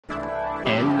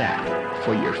And now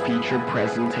for your featured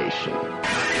presentation. Not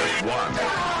just one,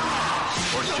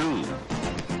 or two,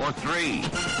 or three, or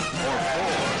four,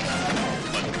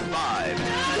 but five.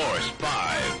 Force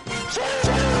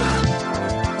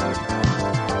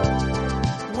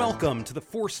 5. Welcome to the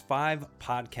Force 5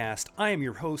 podcast. I am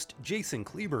your host, Jason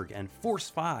Kleberg, and Force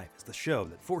 5 is the show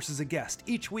that forces a guest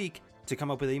each week to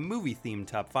come up with a movie-themed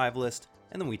top 5 list,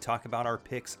 and then we talk about our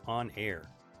picks on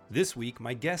air. This week,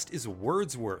 my guest is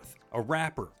Wordsworth, a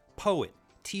rapper, poet,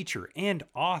 teacher, and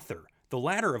author, the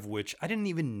latter of which I didn't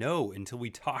even know until we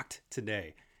talked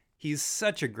today. He's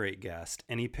such a great guest,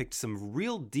 and he picked some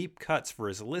real deep cuts for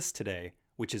his list today,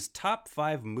 which is top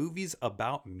 5 movies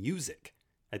about music.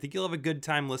 I think you'll have a good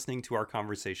time listening to our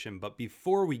conversation, but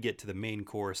before we get to the main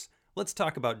course, let's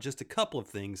talk about just a couple of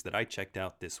things that I checked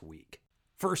out this week.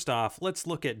 First off, let's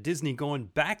look at Disney going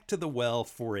back to the well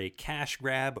for a cash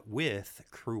grab with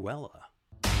Cruella.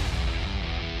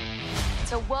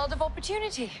 It's a world of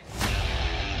opportunity.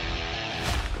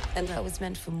 And I was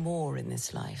meant for more in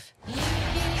this life.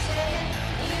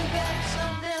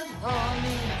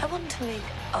 I want to make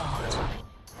art.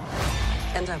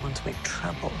 And I want to make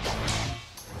trouble.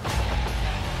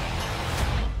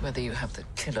 Whether you have the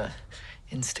killer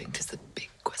instinct is the big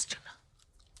question.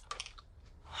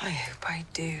 I hope I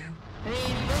do.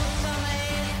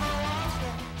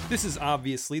 This is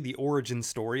obviously the origin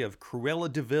story of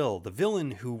Cruella de Vil, the villain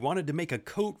who wanted to make a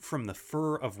coat from the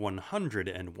fur of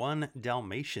 101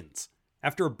 Dalmatians.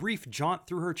 After a brief jaunt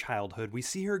through her childhood, we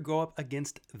see her go up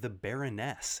against the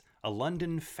Baroness, a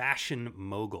London fashion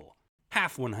mogul.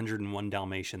 Half 101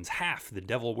 Dalmatians, half The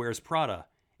Devil Wears Prada.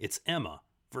 It's Emma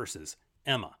versus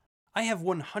Emma. I have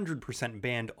 100%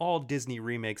 banned all Disney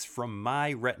remakes from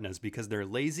my retinas because they're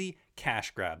lazy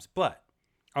cash grabs, but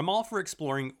I'm all for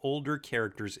exploring older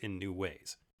characters in new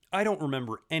ways. I don't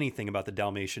remember anything about the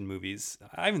Dalmatian movies.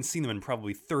 I haven't seen them in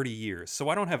probably 30 years, so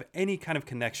I don't have any kind of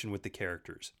connection with the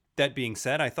characters. That being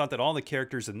said, I thought that all the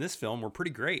characters in this film were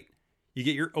pretty great. You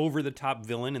get your over-the-top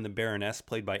villain in the Baroness,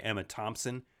 played by Emma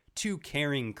Thompson, 2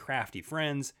 caring, crafty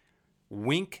friends,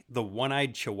 Wink, the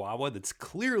one-eyed chihuahua that's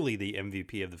clearly the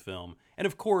MVP of the film, and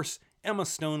of course, Emma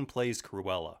Stone plays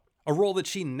Cruella. A role that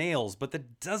she nails, but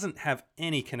that doesn't have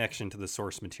any connection to the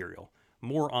source material.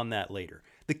 More on that later.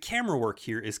 The camera work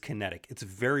here is kinetic. It's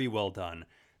very well done.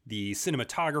 The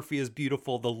cinematography is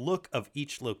beautiful. The look of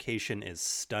each location is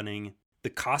stunning. The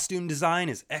costume design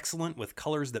is excellent with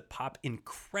colors that pop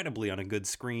incredibly on a good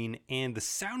screen, and the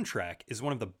soundtrack is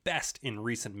one of the best in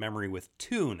recent memory with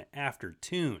tune after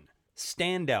tune.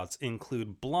 Standouts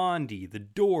include Blondie, The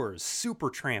Doors,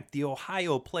 Supertramp, the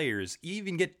Ohio Players. You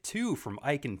even get 2 from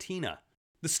Ike and Tina.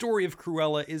 The story of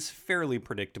Cruella is fairly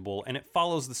predictable, and it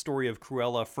follows the story of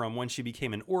Cruella from when she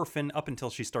became an orphan up until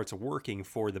she starts working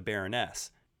for the Baroness.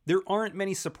 There aren't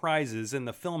many surprises, and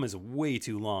the film is way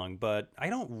too long, but I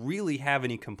don't really have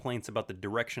any complaints about the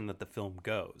direction that the film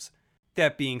goes.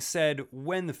 That being said,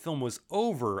 when the film was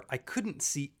over, I couldn't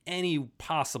see any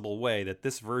possible way that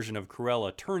this version of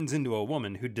Cruella turns into a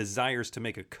woman who desires to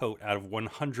make a coat out of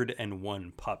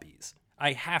 101 puppies.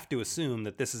 I have to assume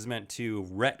that this is meant to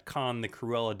retcon the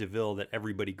Cruella de Vil that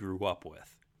everybody grew up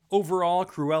with. Overall,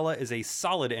 Cruella is a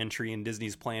solid entry in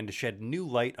Disney's plan to shed new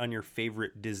light on your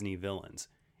favorite Disney villains.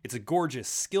 It's a gorgeous,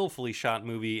 skillfully shot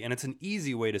movie, and it's an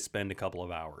easy way to spend a couple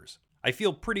of hours. I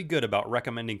feel pretty good about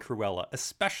recommending Cruella,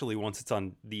 especially once it's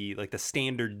on the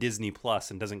standard Disney Plus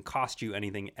and doesn't cost you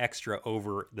anything extra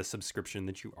over the subscription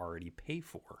that you already pay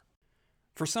for.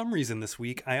 For some reason this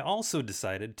week, I also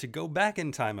decided to go back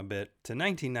in time a bit to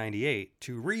 1998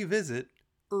 to revisit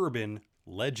Urban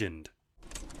Legend.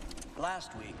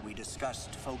 Last week we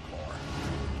discussed folklore.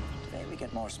 Today we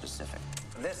get more specific.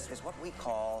 This is what we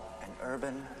call an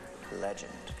urban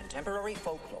legend. Contemporary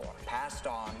folklore passed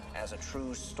on as a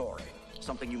true story.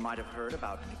 Something you might have heard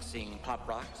about mixing Pop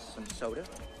Rocks and soda.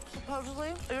 Supposedly,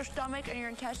 your stomach and your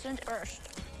intestines burst.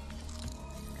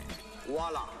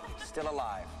 Voila, still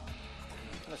alive.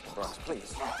 Mr. Brooks,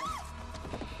 please.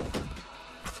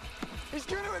 He's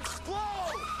gonna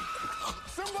explode!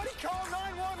 Somebody call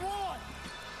 911!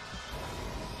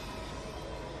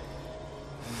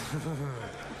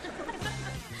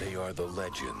 They are the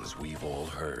legends we've all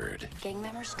heard. Gang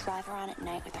members drive around at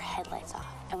night with their headlights off,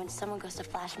 and when someone goes to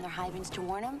flash from their high beams to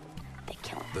warn them, they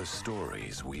kill them. The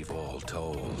stories we've all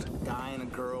told. A guy and a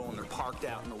girl, and they're parked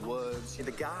out in the woods.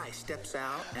 The guy steps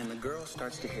out, and the girl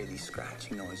starts to hear these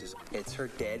scratching noises. It's her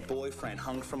dead boyfriend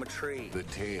hung from a tree. The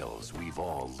tales we've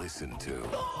all listened to.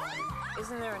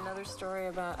 Isn't there another story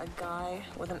about a guy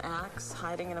with an axe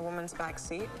hiding in a woman's back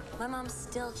seat? My mom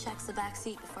still checks the back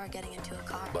seat before getting into a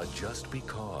car. But just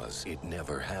because it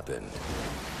never happened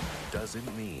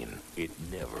doesn't mean it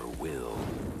never will.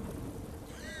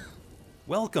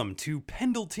 Welcome to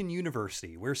Pendleton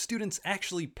University, where students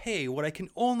actually pay what I can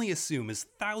only assume is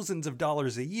thousands of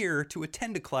dollars a year to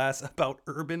attend a class about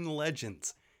urban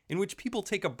legends, in which people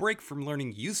take a break from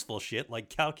learning useful shit like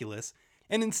calculus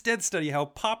and instead study how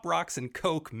pop rocks and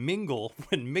coke mingle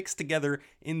when mixed together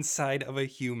inside of a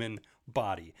human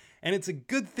body. And it's a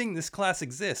good thing this class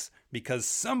exists, because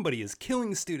somebody is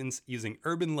killing students using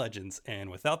urban legends, and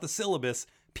without the syllabus,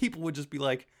 people would just be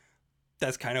like,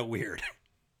 that's kind of weird.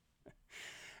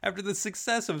 After the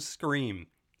success of Scream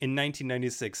in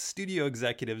 1996, studio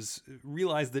executives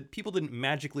realized that people didn't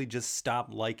magically just stop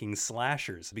liking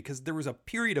slashers, because there was a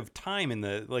period of time in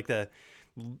the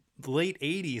late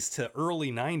 80s to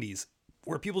early 90s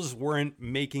where people just weren't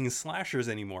making slashers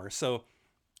anymore. So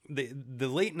the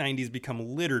late 90s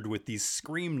become littered with these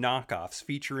Scream knockoffs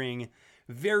featuring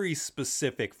very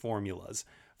specific formulas.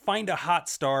 Find a hot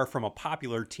star from a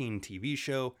popular teen TV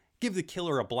show, give the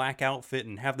killer a black outfit,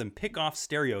 and have them pick off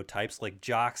stereotypes like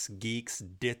jocks, geeks,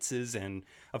 ditzes, and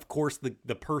of course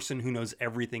the person who knows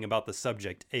everything about the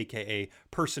subject, aka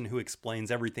person who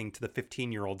explains everything to the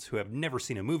 15-year-olds who have never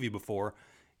seen a movie before.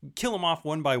 Kill them off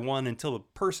one by one until the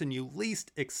person you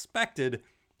least expected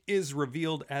is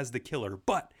revealed as the killer.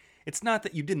 But it's not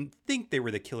that you didn't think they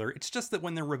were the killer, it's just that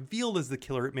when they're revealed as the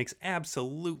killer, it makes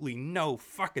absolutely no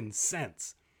fucking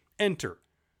sense. Enter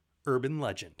Urban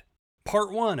Legend.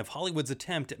 Part 1 of Hollywood's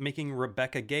attempt at making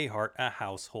Rebecca Gayheart a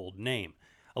household name.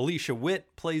 Alicia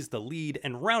Witt plays the lead,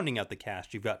 and rounding out the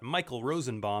cast, you've got Michael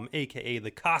Rosenbaum, aka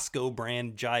the Costco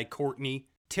brand Jai Courtney,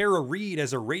 Tara Reid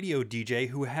as a radio DJ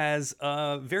who has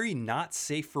a very not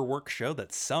safe for work show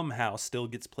that somehow still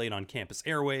gets played on campus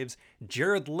airwaves,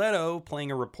 Jared Leto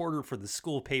playing a reporter for the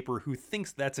school paper who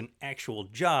thinks that's an actual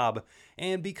job,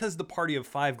 and because the Party of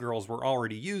Five girls were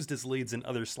already used as leads in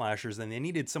other slashers and they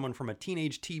needed someone from a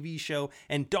teenage TV show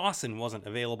and Dawson wasn't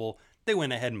available, they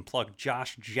went ahead and plucked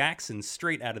Josh Jackson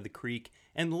straight out of the creek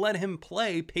and let him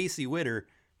play Pacey Witter,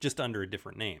 just under a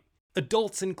different name.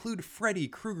 Adults include Freddy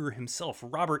Krueger himself,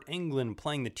 Robert Englund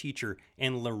playing the teacher,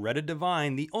 and Loretta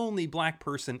Devine, the only black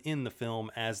person in the film,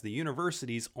 as the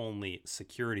university's only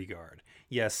security guard.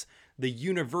 Yes, the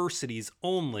university's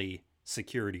only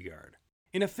security guard.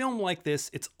 In a film like this,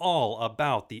 it's all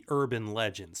about the urban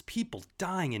legends, people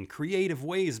dying in creative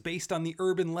ways based on the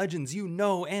urban legends you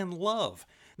know and love.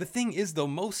 The thing is though,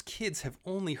 most kids have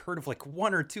only heard of like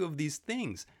one or two of these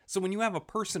things. So when you have a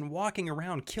person walking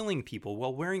around killing people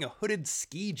while wearing a hooded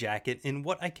ski jacket in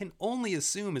what I can only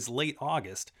assume is late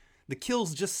August, the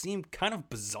kills just seem kind of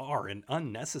bizarre and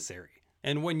unnecessary.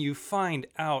 And when you find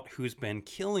out who's been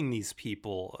killing these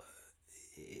people,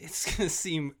 it's going to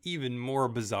seem even more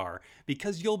bizarre,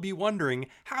 because you'll be wondering,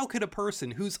 how could a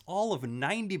person who's all of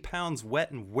 90 pounds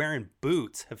wet and wearing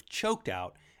boots have choked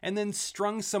out and then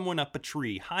strung someone up a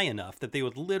tree high enough that they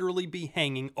would literally be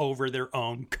hanging over their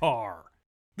own car?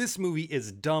 This movie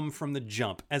is dumb from the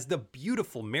jump, as the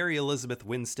beautiful Mary Elizabeth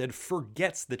Winstead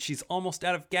forgets that she's almost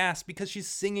out of gas because she's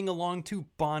singing along to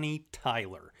Bonnie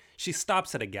Tyler. She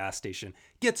stops at a gas station,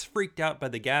 gets freaked out by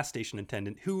the gas station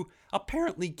attendant, who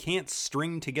apparently can't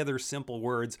string together simple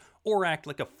words or act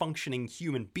like a functioning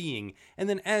human being, and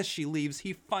then as she leaves,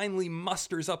 he finally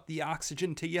musters up the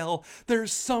oxygen to yell,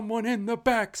 "There's someone in the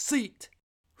back seat!"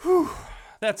 Whew.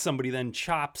 That somebody then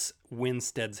chops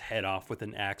Winstead's head off with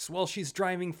an axe while she's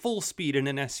driving full speed in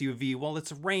an SUV while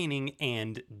it's raining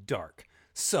and dark.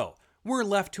 So, we're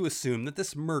left to assume that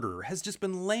this murderer has just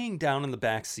been laying down in the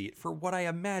backseat for what I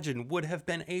imagine would have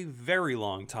been a very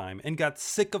long time and got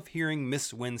sick of hearing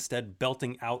Miss Winstead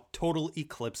belting out Total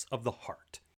Eclipse of the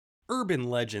Heart. Urban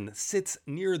Legend sits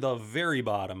near the very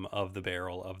bottom of the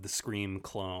barrel of the Scream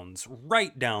clones,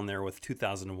 right down there with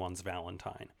 2001's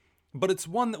Valentine. But it's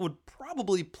one that would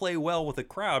probably play well with a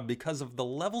crowd because of the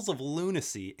levels of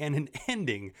lunacy and an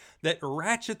ending that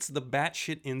ratchets the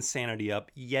batshit insanity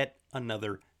up yet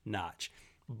another notch.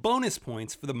 Bonus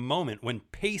points for the moment when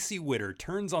Pacey Witter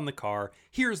turns on the car,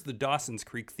 hears the Dawson's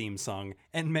Creek theme song,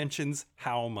 and mentions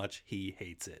how much he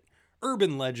hates it.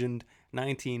 Urban Legend,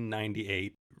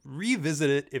 1998. Revisit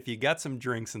it if you got some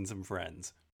drinks and some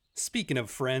friends. Speaking of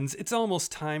friends, it's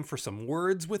almost time for some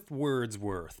Words with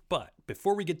Wordsworth, but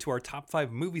before we get to our top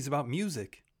 5 movies about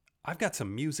music, I've got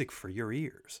some music for your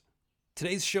ears.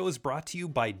 Today's show is brought to you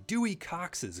by Dewey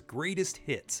Cox's Greatest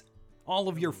Hits. All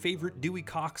of your favorite Dewey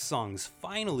Cox songs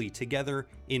finally together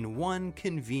in one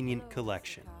convenient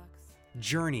collection.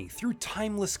 Journey through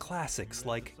timeless classics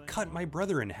like Cut My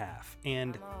Brother in Half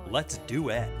and Let's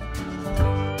Duet.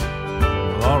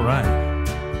 Well, all right.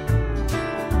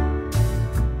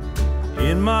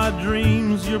 In my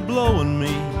dreams you're blowing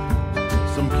me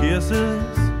some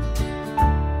kisses.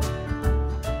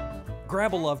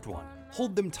 Grab a loved one,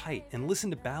 hold them tight, and listen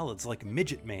to ballads like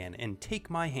Midget Man and Take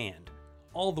My Hand,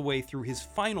 all the way through his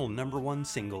final #1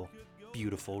 single,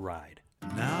 Beautiful Ride.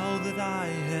 Now that I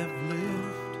have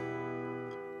lived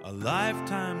a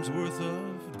lifetime's worth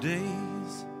of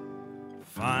days,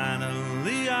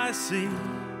 finally I see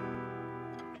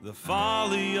the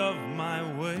folly of my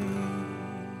way.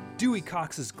 Dewey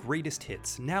Cox's greatest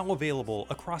hits, now available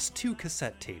across 2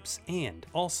 cassette tapes and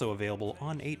also available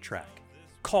on 8-track.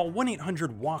 Call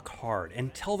 1-800-WALK-HARD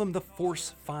and tell them the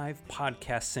Force 5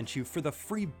 podcast sent you for the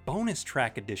free bonus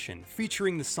track edition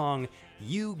featuring the song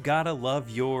You Gotta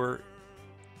Love Your...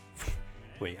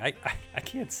 Wait, I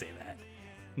can't say that.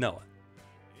 No,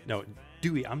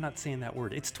 Dewey, I'm not saying that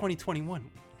word. It's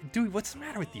 2021. Dewey, what's the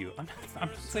matter with you? I'm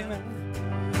not saying that word.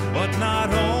 But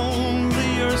not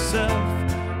only yourself,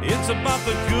 it's about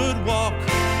the good walk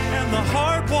and the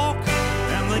hard walk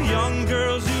and the young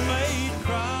girls you made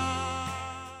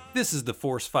cry. This is the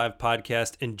Force 5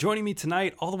 podcast, and joining me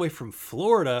tonight, all the way from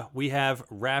Florida, we have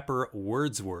rapper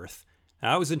Wordsworth.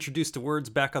 Now, I was introduced to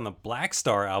Words back on the Black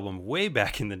Star album way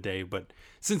back in the day, but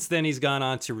since then he's gone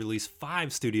on to release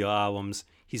 5 studio albums.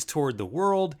 He's toured the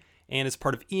world and is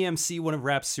part of EMC, one of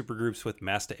rap's supergroups with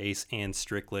Masta Ace and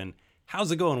Strickland.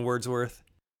 How's it going, Wordsworth?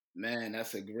 Man,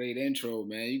 that's a great intro,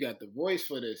 man. You got the voice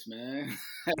for this, man.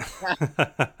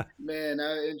 Man,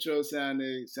 that intro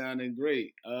sounded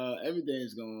great.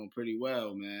 Everything's going pretty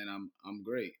well, man. I'm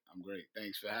great.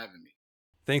 Thanks for having me.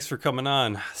 Thanks for coming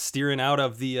on. Steering out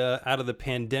of the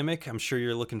pandemic. I'm sure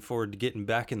you're looking forward to getting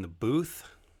back in the booth.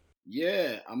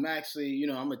 Yeah, I'm actually,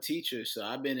 I'm a teacher, so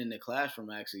I've been in the classroom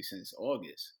actually since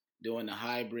August, doing the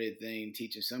hybrid thing,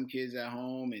 teaching some kids at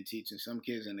home and teaching some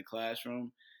kids in the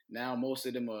classroom. Now most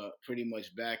of them are pretty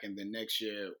much back, and then next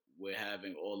year we're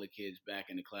having all the kids back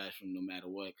in the classroom no matter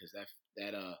what, because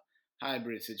that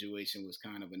hybrid situation was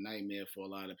kind of a nightmare for a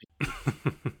lot of people.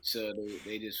 So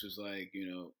they just was like,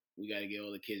 we got to get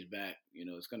all the kids back.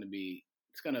 It's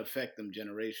going to affect them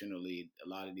generationally, a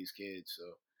lot of these kids.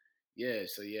 So yeah,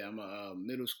 I'm a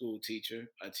middle school teacher.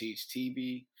 I teach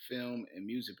TV, film, and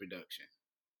music production.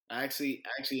 I actually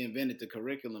invented the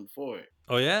curriculum for it.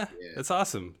 Oh, yeah? That's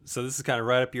awesome. So this is kind of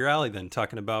right up your alley then,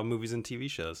 talking about movies and TV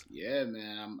shows. Yeah,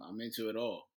 man, I'm into it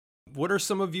all. What are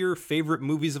some of your favorite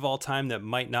movies of all time that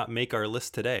might not make our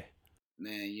list today?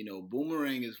 Man,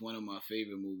 Boomerang is one of my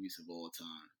favorite movies of all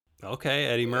time. Okay,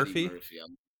 Eddie Murphy.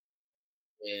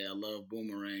 I love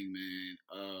Boomerang, man.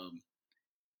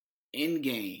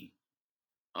 Endgame.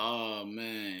 Oh,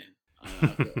 man.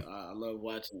 I love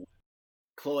watching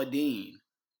Claudine.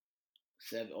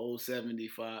 Old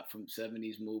 75 from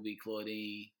 70s movie,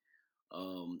 Claudine.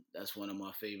 That's one of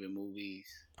my favorite movies.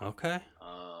 Okay.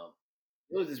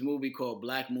 There was this movie called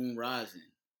Black Moon Rising,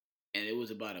 and it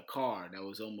was about a car that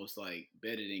was almost like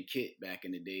better than Kit back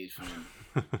in the days from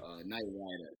Knight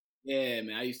Rider. Yeah,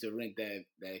 man, I used to rent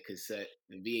that cassette,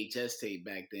 the VHS tape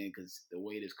back then, because the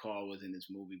way this car was in this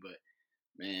movie. But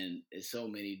man, it's so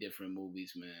many different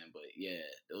movies, man. But yeah,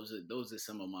 those are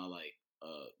some of my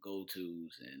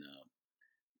go-tos,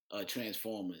 and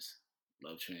Transformers.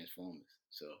 Love Transformers.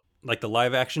 So like the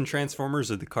live action Transformers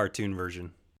or the cartoon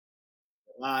version?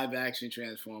 Live action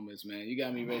Transformers, man. You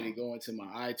got me ready to go into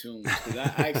my iTunes, because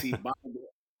I actually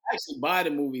buy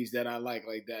the movies that I like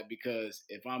that, because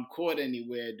if I'm caught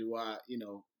anywhere, do I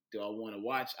want to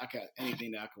watch? I got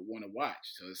anything that I could want to watch.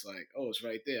 So it's like, oh, it's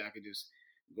right there. I could just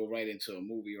go right into a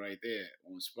movie right there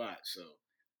on the spot. So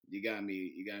you got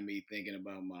me thinking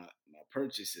about my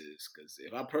purchases, because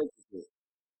if I purchase it,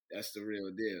 that's the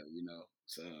real deal,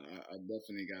 So I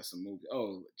definitely got some movies.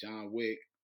 Oh, John Wick.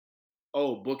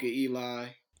 Oh, Book of Eli.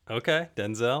 Okay,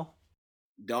 Denzel.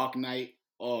 Dark Knight.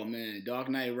 Oh man, Dark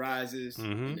Knight Rises.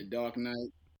 And The Dark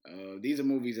Knight. These are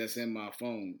movies that's in my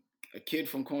phone. A Kid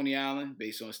from Coney Island,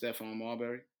 based on Stephon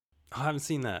Marbury. Oh, I haven't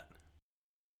seen that.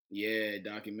 Yeah,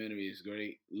 documentary is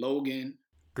great. Logan.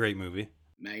 Great movie.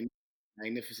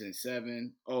 Magnificent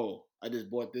Seven. Oh, I just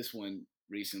bought this one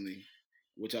recently,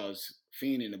 which I was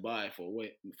fiending to buy for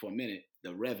a minute.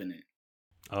 The Revenant.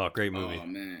 Oh, great movie.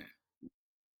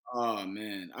 Oh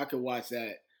man, I could watch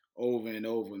that over and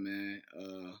over, man.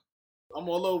 I'm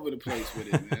all over the place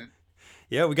with it, man.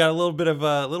 Yeah, we got a little bit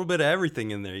of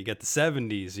everything in there. You got the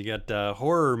 70s, you got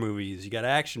horror movies, you got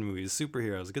action movies,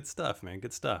 superheroes. Good stuff, man.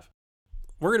 Good stuff.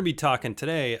 We're going to be talking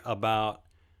today about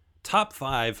top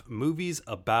 5 movies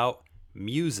about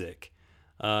music.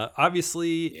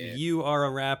 Obviously, You are a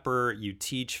rapper. You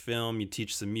teach film. You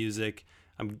teach some music.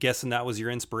 I'm guessing that was your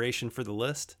inspiration for the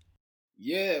list.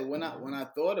 Yeah, when I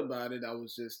thought about it, I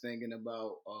was just thinking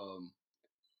about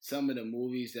some of the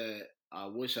movies that I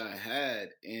wish I had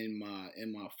in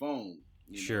my phone.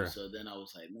 Sure. So then I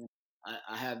was like, man,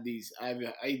 I have these. I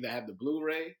either have the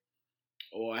Blu-ray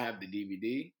or I have the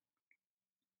DVD,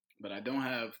 but I don't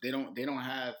have. They don't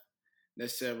have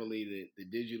necessarily the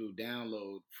digital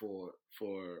download for.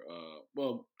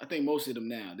 Well, I think most of them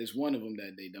now. There's one of them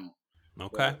that they don't.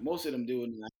 Okay. But most of them do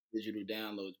digital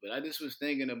downloads. But I just was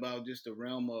thinking about just the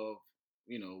realm of,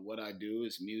 what I do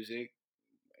is music,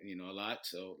 a lot.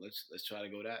 So let's try to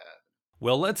go that avenue.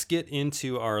 Well, let's get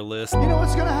into our list. You know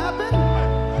what's gonna happen?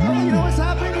 Hey, you know what's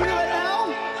happening? You know it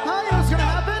now? Huh? You know what's gonna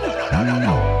happen?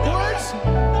 No. Words?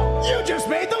 You just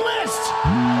made the list!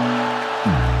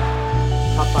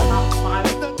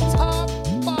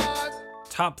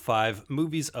 Top 5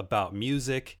 movies about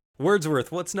music.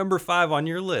 Wordsworth, what's number 5 on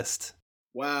your list?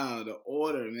 Wow, the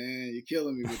order, man. You're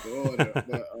killing me with the order.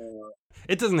 But,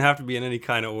 it doesn't have to be in any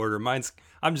kind of order.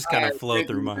 I'm just kind of flow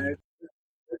through mine. Man.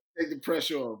 Take the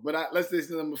pressure off. But let's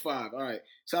listen to number 5. All right.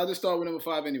 So I'll just start with number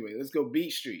 5 anyway. Let's go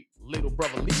Beat Street. Little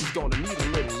brother Lee's gonna need a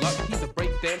little luck. He's a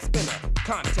breakdance spinner,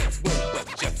 contest winner,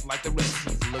 but just like the rest,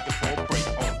 he's looking for a break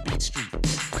on Beat Street.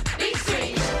 Beat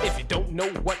Street! If you don't know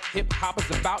what hip-hop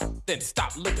is about, then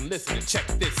stop, look, and listen and check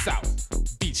this out.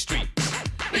 Beat Street.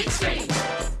 Beat Street.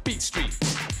 Beat Street.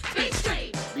 Beat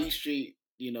Street. Beat Street,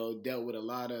 dealt with a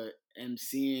lot of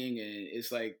MCing, and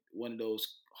it's like one of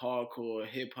those hardcore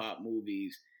hip-hop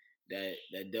movies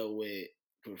that dealt with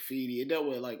graffiti. It dealt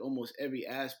with like almost every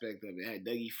aspect of it. It had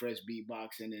Dougie Fresh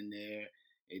beatboxing in there.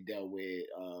 It dealt with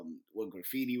what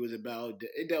graffiti was about.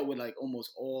 It dealt with like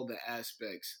almost all the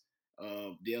aspects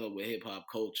of dealing with hip hop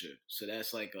culture. So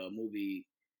that's like a movie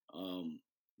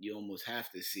you almost have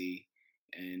to see.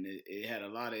 And it had a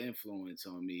lot of influence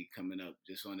on me coming up,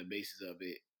 just on the basis of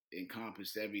it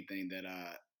encompassed everything that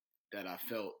I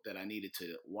felt that I needed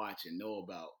to watch and know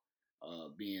about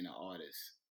being an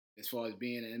artist. As far as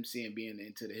being an MC and being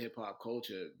into the hip hop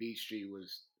culture, Beat Street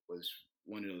was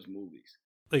one of those movies.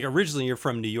 Like originally you're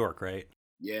from New York, right?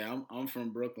 Yeah, I'm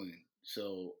from Brooklyn.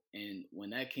 So, and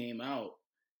when that came out,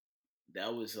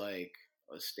 that was like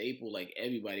a staple. Like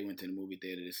everybody went to the movie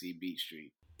theater to see Beat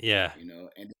Street. Yeah.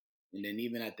 And then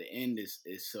even at the end is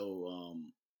so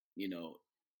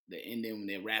the ending when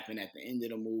they're rapping at the end of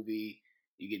the movie,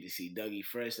 you get to see Dougie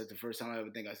Fresh. That's the first time I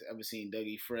ever seen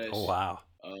Dougie Fresh. Oh wow.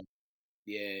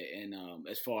 Yeah, and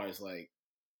as far as like,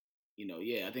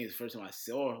 I think it's the first time I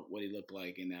saw what he looked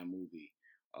like in that movie.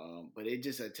 But it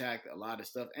just attacked a lot of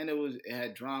stuff, and it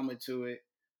had drama to it.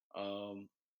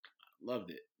 Loved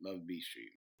it. Loved Beat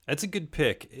Street. That's a good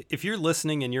pick. If you're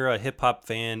listening and you're a hip hop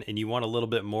fan and you want a little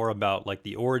bit more about like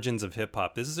the origins of hip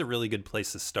hop, this is a really good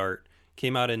place to start.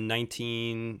 Came out in the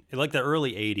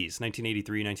early 80s,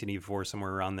 1983, 1984,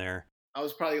 somewhere around there. I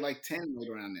was probably like 10 right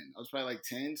around then. I was probably like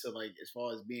 10, so like as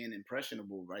far as being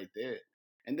impressionable right there.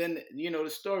 And then, the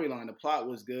storyline, the plot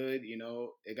was good,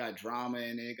 it got drama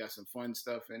in it, got some fun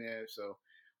stuff in there. So,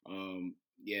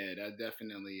 yeah, that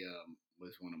definitely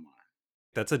was one of mine.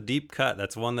 That's a deep cut.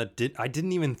 That's one that I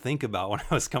didn't even think about when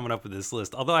I was coming up with this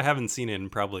list, although I haven't seen it in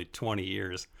probably 20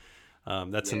 years.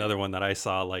 That's another one that I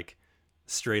saw like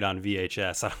straight on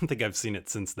VHS. I don't think I've seen it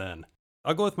since then.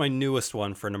 I'll go with my newest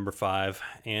one for number 5,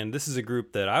 and this is a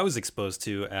group that I was exposed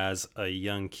to as a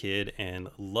young kid and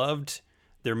loved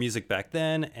their music back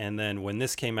then, and then when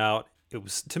this came out, it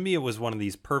was one of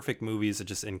these perfect movies that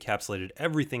just encapsulated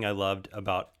everything I loved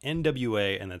about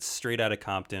NWA, and that's Straight Outta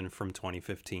Compton from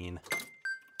 2015.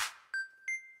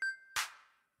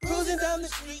 Cruising down the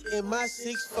street in my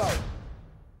 6'4".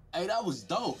 Hey, that was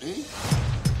dope, eh?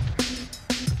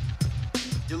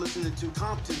 You're listening to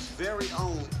Compton's very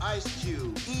own Ice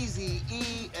Cube,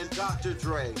 Eazy-E, and Dr.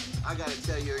 Dre. I gotta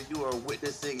tell you, you are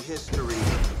witnessing history.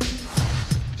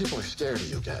 People are scared of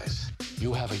you guys.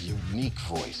 You have a unique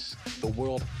voice. The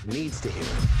world needs to hear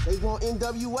it. They want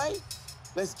NWA?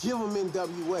 Let's give them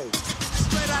NWA.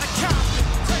 Straight out of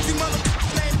Compton, crazy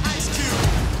motherfucker named Ice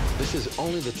Cube. This is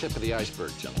only the tip of the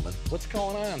iceberg, gentlemen. What's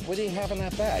going on? What do you have in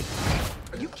that bag?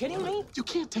 Are you kidding me? You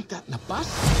can't take that in the bus.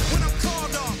 When I'm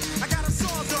called off, I got a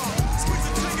sawed off. Squeeze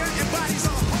the trigger, your body's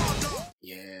all hard off.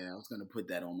 Yeah, I was going to put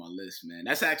that on my list, man.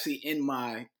 That's actually in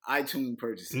my iTunes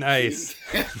purchases. Nice.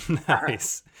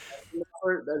 Nice.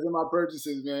 That's in my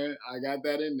purchases, man. I got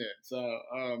that in there. So,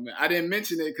 man, I didn't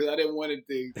mention it because I didn't want it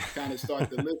to kind of start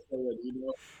the list already,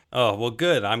 Oh, well,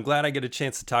 good. I'm glad I get a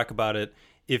chance to talk about it.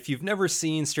 If you've never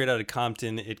seen Straight Outta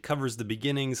Compton, it covers the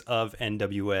beginnings of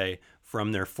NWA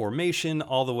from their formation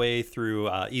all the way through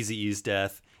Eazy-E's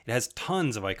death. It has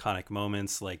tons of iconic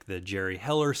moments like the Jerry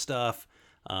Heller stuff,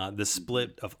 the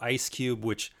split of Ice Cube,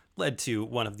 which led to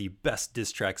one of the best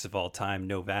diss tracks of all time,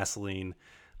 No Vaseline.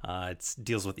 It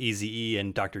deals with Eazy-E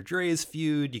and Dr. Dre's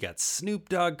feud. You got Snoop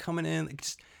Dogg coming in.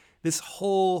 This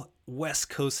whole West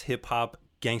Coast hip hop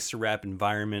gangster rap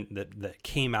environment that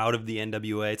came out of the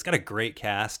NWA. It's got a great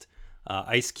cast.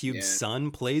 Ice Cube's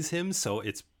son plays him, so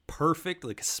it's perfect,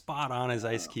 like spot on as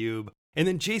Ice Cube. And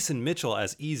then Jason Mitchell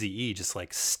as Eazy-E just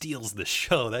like steals the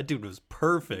show. That dude was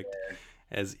perfect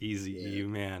as Eazy-E,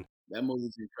 man. That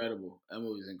movie's incredible.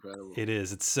 It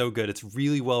is. It's so good. It's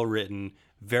really well written,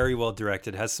 very well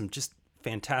directed, has some just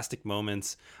fantastic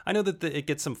moments. I know that it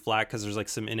gets some flack because there's like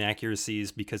some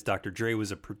inaccuracies because Dr. Dre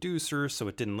was a producer, so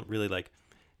it didn't really like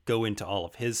go into all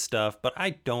of his stuff, but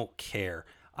I don't care.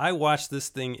 I watched this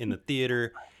thing in the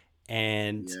theater,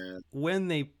 and when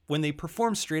they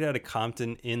performed Straight Outta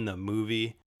Compton in the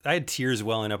movie, I had tears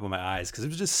welling up in my eyes because it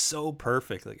was just so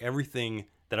perfect. Like everything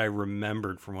that I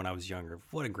remembered from when I was younger.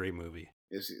 What a great movie.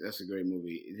 That's a great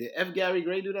movie. Did F. Gary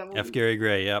Gray do that movie? F. Gary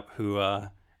Gray, yep, who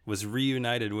was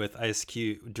reunited with Ice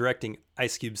Cube, directing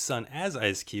Ice Cube's son as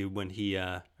Ice Cube when he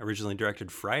originally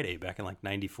directed Friday back in like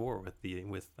 '94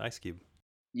 with Ice Cube.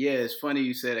 Yeah, it's funny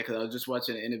you said that because I was just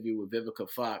watching an interview with Vivica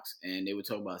Fox, and they were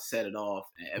talking about Set It Off,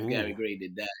 and F. Gary Gray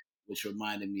did that, which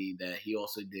reminded me that he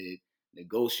also did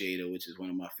Negotiator, which is one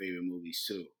of my favorite movies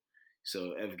too.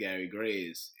 So F. Gary Gray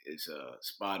is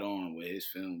spot on with his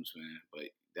films, man. But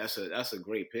that's a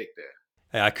great pick there.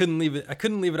 Hey, I couldn't leave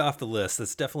it off the list.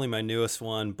 That's definitely my newest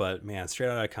one. But man, Straight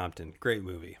Outta Compton, great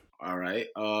movie. All right.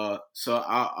 So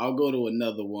I'll go to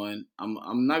another one.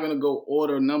 I'm not gonna go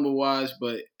order number wise,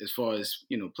 but as far as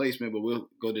placement, but we'll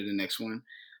go to the next one.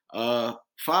 5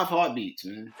 Heartbeats,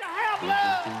 man.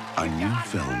 A new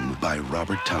film by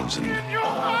Robert Townsend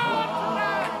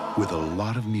with a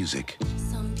lot of music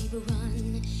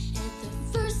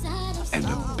and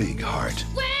a big heart.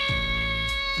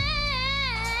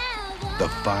 The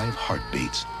 5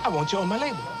 Heartbeats. I want you on my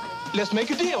label. Let's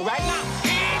make a deal right now.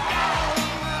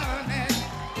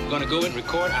 We're gonna go and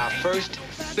record our first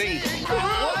single.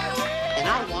 And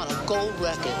I want a gold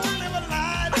record.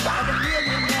 I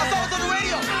saw it on the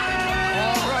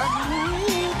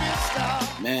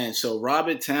radio. Man, so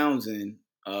Robert Townsend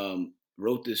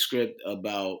wrote the script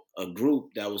about a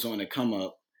group that was on the come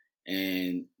up,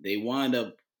 and they wind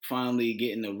up finally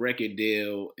getting a record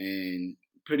deal and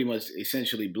pretty much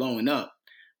essentially blowing up.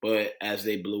 But as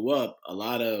they blew up, a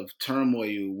lot of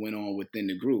turmoil went on within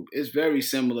the group. It's very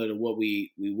similar to what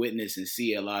we witness and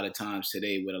see a lot of times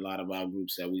today with a lot of our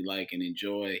groups that we like and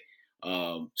enjoy.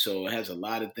 So it has a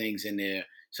lot of things in there.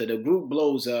 So the group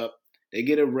blows up. They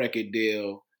get a record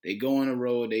deal. They go on the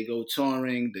road. They go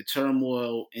touring. The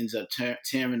turmoil ends up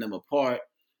tearing them apart.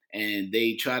 And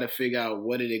they try to figure out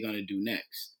what are they going to do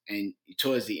next. And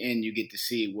towards the end, you get to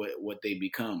see what they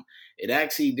become. It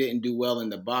actually didn't do well in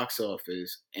the box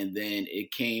office, and then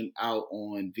it came out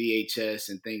on VHS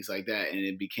and things like that, and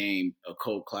it became a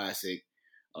cult classic.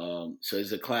 So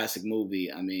it's a classic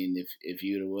movie. I mean, if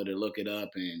you were to look it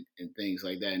up and things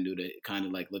like that and do the kind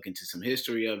of like look into some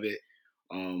history of it,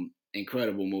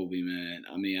 incredible movie, man.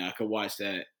 I mean, I could watch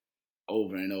that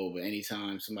over and over.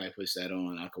 Anytime somebody puts that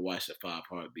on, I could watch the 5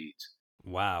 Heartbeats.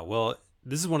 Wow. Well,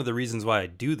 this is one of the reasons why I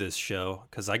do this show,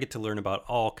 because I get to learn about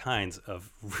all kinds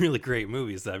of really great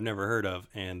movies that I've never heard of,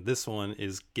 and this one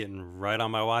is getting right on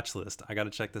my watch list. I got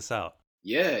to check this out.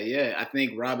 Yeah. I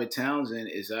think Robert Townsend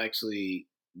is actually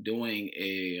doing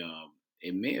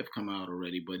it may have come out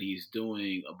already, but he's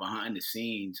doing a behind the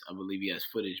scenes. I believe he has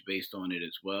footage based on it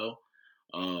as well.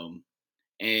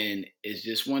 And it's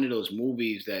just one of those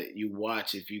movies that you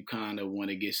watch if you kind of want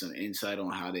to get some insight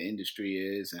on how the industry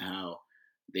is and how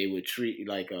they would treat,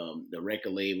 like the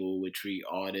record label would treat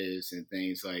artists and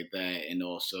things like that. And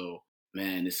also,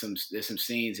 man, there's some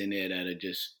scenes in there that are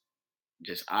just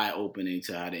eye-opening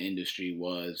to how the industry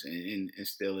was and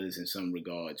still is in some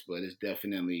regards. But it's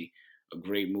definitely a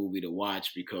great movie to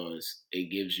watch because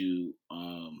it gives you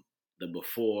the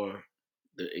before.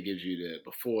 It gives you the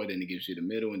before, then it gives you the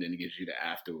middle, and then it gives you the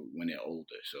after when they're older.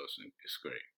 So it's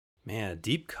great. Man,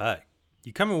 deep cut.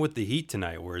 You coming with the heat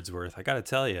tonight, Wordsworth. I got to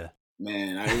tell you.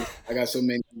 Man, I got so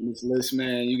many on this list,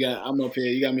 man. I'm up here.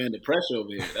 You got me under pressure over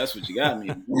here. That's what you got me.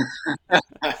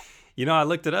 I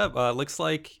looked it up. Looks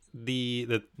like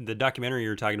the documentary you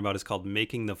were talking about is called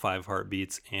Making the 5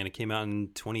 Heartbeats, and it came out in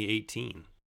 2018.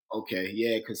 Okay,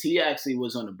 yeah, because he actually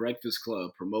was on the Breakfast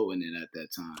Club promoting it at that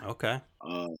time. Okay.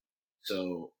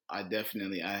 So I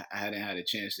hadn't had a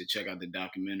chance to check out the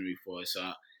documentary for it.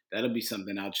 So that'll be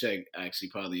something I'll check actually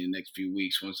probably in the next few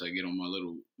weeks once I get on my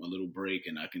little break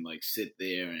and I can like sit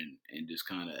there and just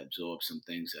kind of absorb some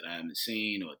things that I haven't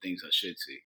seen or things I should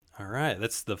see. All right.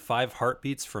 That's the 5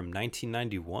 Heartbeats from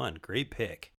 1991. Great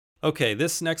pick. Okay.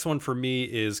 This next one for me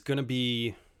is going to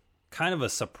be kind of a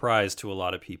surprise to a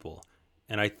lot of people.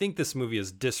 And I think this movie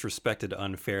is disrespected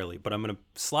unfairly, but I'm going to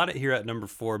slot it here at number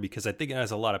 4 because I think it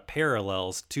has a lot of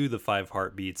parallels to the Five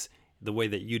Heartbeats, the way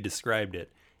that you described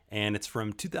it. And it's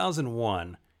from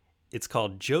 2001. It's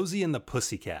called Josie and the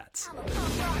Pussycats.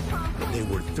 They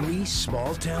were 3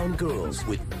 small-town girls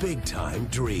with big-time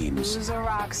dreams. Who's a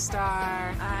rock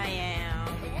star? I am.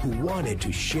 Who wanted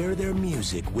to share their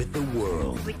music with the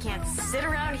world. We can't sit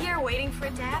around here waiting for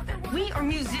it to happen. We are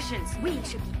musicians. We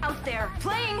should be out there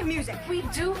playing music. We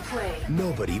do play.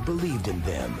 Nobody believed in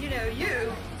them. You know,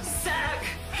 you suck.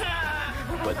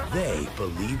 But they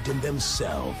believed in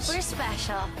themselves. We're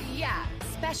special. Yeah,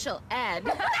 special ed.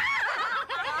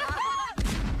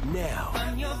 Now,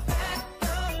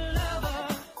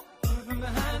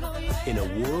 in a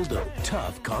world of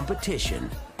tough competition,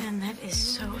 And that is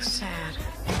so sad.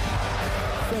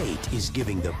 fate is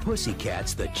giving the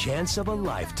Pussycats the chance of a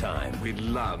lifetime. We'd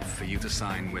love for you to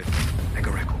sign with Mega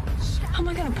Records. How am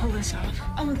I gonna pull this off?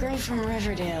 I'm a girl from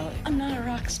Riverdale. I'm not a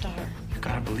rock star. You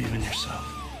gotta believe in yourself.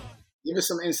 Give us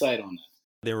some insight on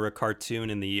that. They were a cartoon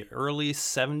in the early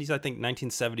 70s, I think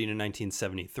 1970 to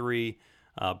 1973,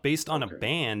 based on a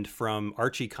band from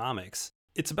Archie Comics.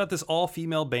 It's about this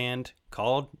all-female band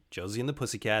called Josie and the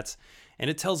Pussycats, and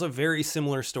it tells a very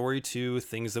similar story to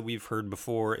things that we've heard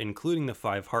before, including the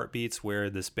Five Heartbeats, where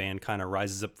this band kind of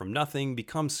rises up from nothing,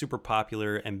 becomes super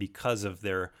popular, and because of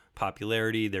their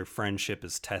popularity, their friendship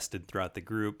is tested throughout the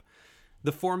group.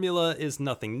 The formula is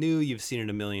nothing new, you've seen it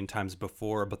a million times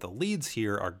before, but the leads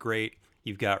here are great.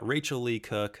 You've got Rachel Lee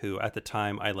Cook, who at the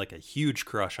time I had like a huge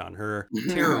crush on her,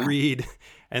 Tara Reid,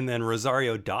 and then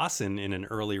Rosario Dawson in an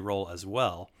early role as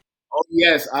well. Oh,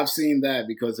 yes, I've seen that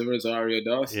because of Rosario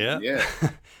Dawson. Yeah. Yeah. I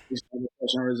used to have a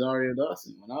crush on Rosario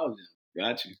Dawson when I was young.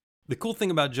 Got you. The cool thing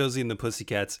about Josie and the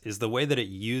Pussycats is the way that it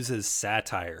uses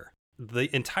satire. The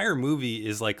entire movie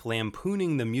is like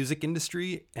lampooning the music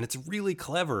industry, and it's really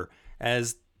clever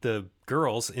as the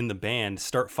girls in the band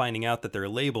start finding out that their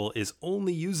label is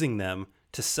only using them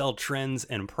to sell trends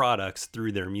and products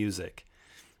through their music.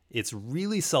 It's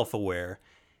really self-aware,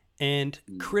 and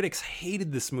critics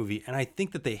hated this movie, and I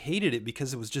think that they hated it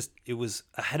because it was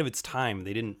ahead of its time.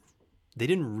 They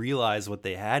didn't realize what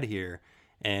they had here,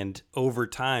 and over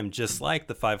time, just like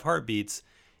the Five Heartbeats,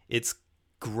 it's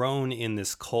grown in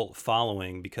this cult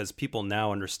following because people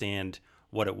now understand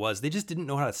what it was. They just didn't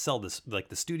know how to sell this. Like,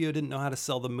 the studio didn't know how to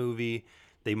sell the movie.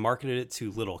 They marketed it to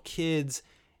little kids,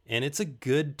 and it's a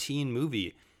good teen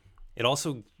movie. It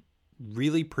also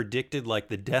really predicted like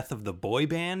the death of the boy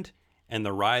band and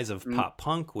the rise of pop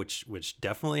punk, which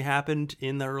definitely happened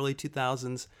in the early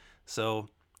 2000s. So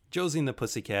Josie and the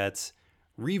Pussycats,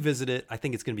 revisit it. I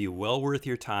think it's going to be well worth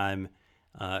your time.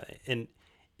 And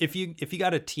if you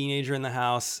got a teenager in the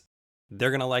house,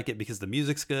 they're going to like it because the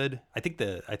music's good. I think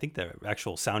the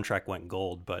actual soundtrack went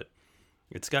gold, but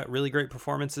it's got really great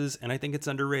performances, and I think it's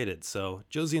underrated. So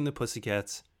Josie and the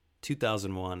Pussycats,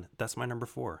 2001. That's my number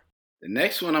 4. The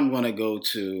next one I'm going to go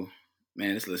to,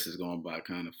 man, this list is going by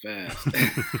kind of fast.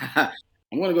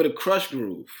 I'm going to go to Crush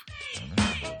Groove.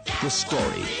 The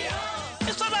story.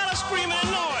 It's a lot of screaming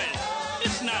and noise.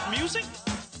 It's not music.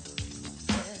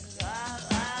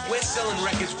 We're selling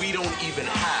records we don't even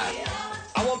have.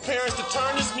 I want parents to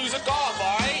turn this music off,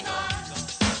 all right?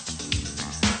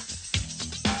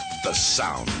 The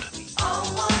sound.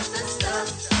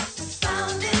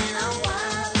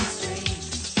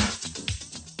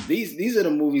 These are the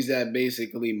movies that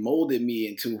basically molded me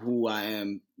into who I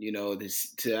am, you know,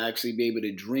 to actually be able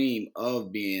to dream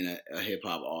of being a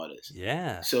hip-hop artist.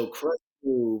 Yeah. So Crush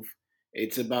Groove,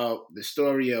 it's about the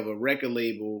story of a record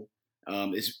label.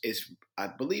 I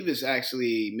believe it's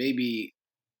actually maybe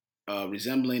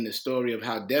resembling the story of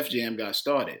how Def Jam got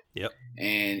started. Yep.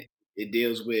 And it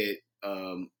deals with,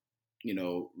 you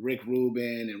know, Rick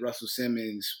Rubin and Russell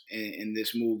Simmons in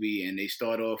this movie. And they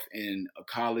start off in a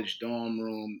college dorm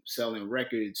room selling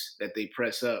records that they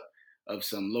press up of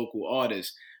some local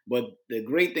artists. But the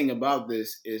great thing about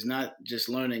this is not just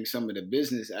learning some of the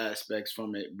business aspects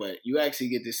from it, but you actually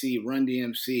get to see Run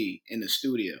DMC in the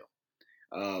studio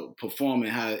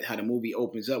performing how the movie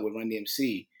opens up with Run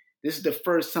DMC. This is the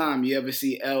first time you ever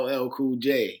see LL Cool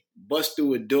J bust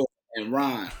through a door and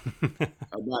rhyme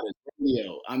about a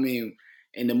video. I mean,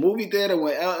 in the movie theater,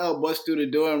 when LL bust through the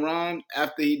door and rhymed,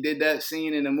 after he did that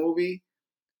scene in the movie,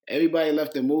 everybody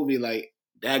left the movie like,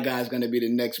 that guy's going to be the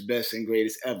next best and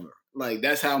greatest ever. Like,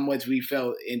 that's how much we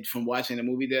felt from watching the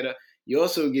movie theater. You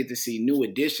also get to see New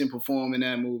Edition perform in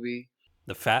that movie.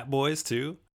 The Fat Boys,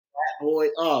 too. Fat Boy.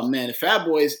 Oh, man. The Fat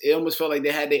Boys, it almost felt like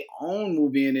they had their own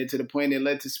movie in it to the point it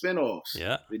led to spinoffs.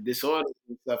 Yeah. With Disorders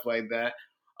and stuff like that.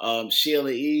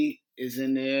 Sheila E. is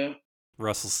in there.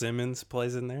 Russell Simmons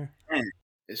plays in there. Man,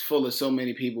 it's full of so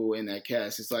many people in that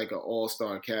cast. It's like an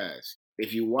all-star cast.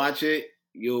 If you watch it,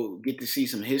 you'll get to see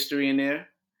some history in there.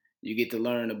 You get to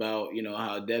learn about, you know,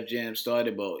 how Def Jam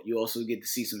started, but you also get to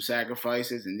see some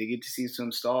sacrifices, and you get to see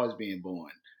some stars being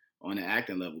born on the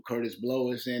acting level. Curtis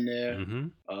Blow is in there.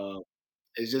 Mm-hmm.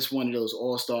 It's just one of those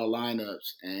all-star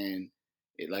lineups, and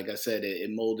like I said, it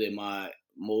molded my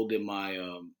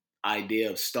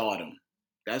idea of stardom.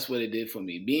 That's what it did for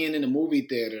me. Being in the movie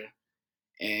theater,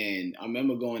 and I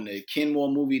remember going to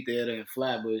Kenmore Movie Theater in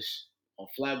Flatbush, on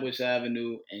Flatbush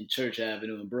Avenue and Church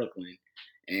Avenue in Brooklyn,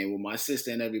 and with my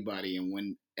sister and everybody. And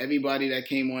when everybody that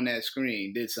came on that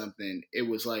screen did something, it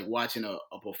was like watching a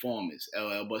performance.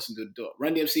 LL busting through the door.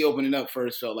 Run DMC opening up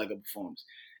first felt like a performance.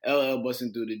 LL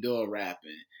busting through the door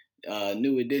rapping.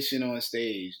 New Edition on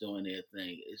stage doing their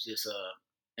thing. It's just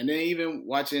and then even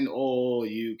watching All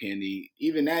You Can Eat,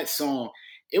 even that song,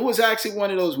 it was actually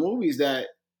one of those movies that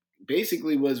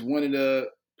basically was one of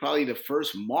probably the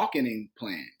first marketing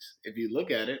plans. If you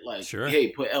look at it, like, sure.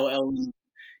 Hey, put LL in,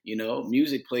 you know,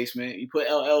 music placement. You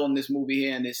put LL in this movie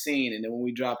here in this scene, and then when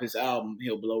we drop his album,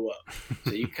 he'll blow up.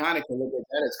 So you kind of can look at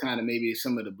that as kind of maybe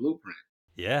some of the blueprint.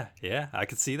 Yeah, I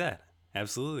could see that.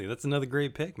 Absolutely. That's another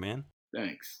great pick, man.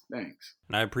 Thanks. And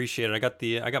I appreciate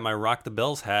it. I got my Rock the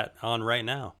Bells hat on right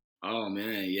now. Oh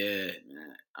man, yeah,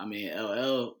 man. I mean,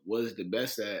 LL was the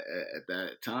best at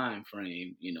that time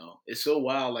frame. You know, it's so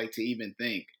wild, like, to even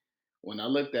think. When I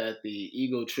looked at the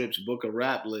Ego Trips Book of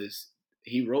Rap list,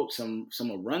 he wrote some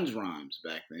of Run's rhymes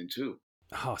back then too.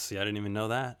 Oh, see, I didn't even know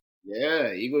that.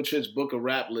 Yeah, Ego Trips Book of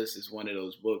Rap list is one of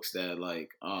those books that, like,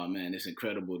 oh man, it's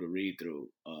incredible to read through.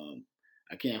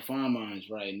 I can't find mine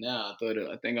right now.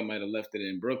 I think I might have left it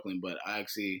in Brooklyn, but I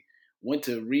actually went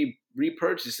to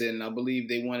repurchase it, and I believe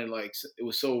they wanted, like, it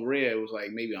was so rare, it was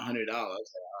like maybe $100. I was like,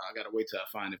 oh, I gotta wait till I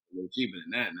find it for a little cheaper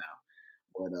than that now.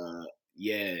 But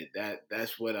yeah,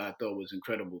 that's what I thought was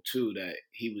incredible too, that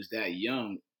he was that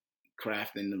young,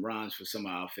 crafting the rhymes for some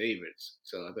of our favorites.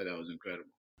 So I thought that was incredible.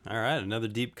 All right, another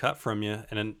deep cut from you,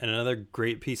 and another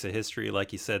great piece of history.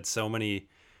 Like you said, so many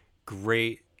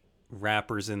great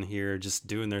rappers in here just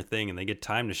doing their thing, and they get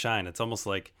time to shine. It's almost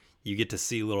like you get to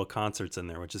see little concerts in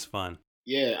there, which is fun.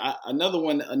 Yeah, another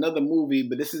movie,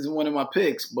 but this isn't one of my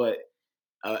picks. But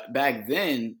back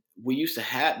then, we used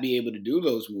to be able to do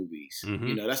those movies. Mm-hmm.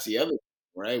 You know, that's the other thing,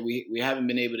 right? We haven't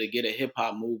been able to get a hip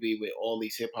hop movie with all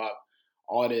these hip hop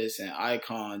artists and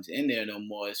icons in there no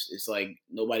more. It's like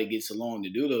nobody gets along to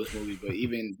do those movies. But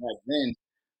even back then,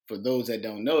 for those that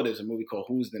don't know, there's a movie called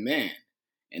Who's the Man?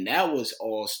 And that was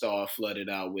all-star, flooded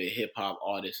out with hip-hop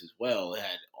artists as well. It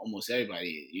had almost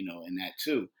everybody, you know, in that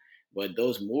too. But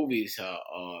those movies are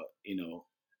you know,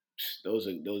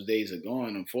 those days are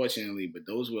gone, unfortunately. But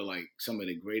those were like some of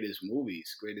the greatest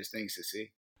movies, greatest things to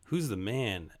see. Who's the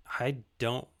Man? I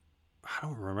don't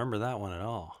remember that one at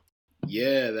all.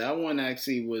 Yeah, that one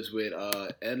actually was with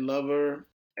Ed Lover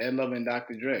and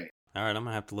Dr. Dre. All right, I'm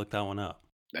gonna have to look that one up.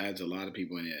 That has a lot of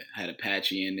people in there. Had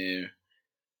Apache in there.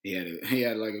 He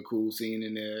had like a cool scene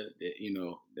in there. You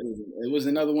know, it was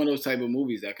another one of those type of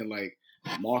movies that can, like,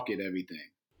 market everything.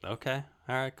 Okay.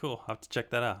 All right, cool. I'll have to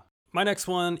check that out. My next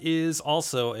one is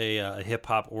also a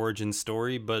hip-hop origin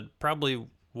story, but probably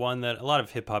one that a lot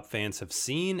of hip-hop fans have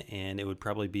seen, and it would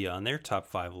probably be on their top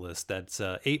 5 list. That's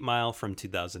 8 Mile from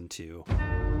 2002.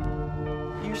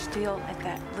 You're still at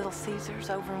that Little Caesars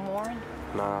over in Warren?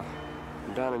 Nah.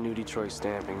 I'm down in New Detroit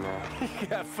stamping now. You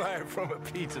got fired from a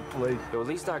pizza place. Yo, at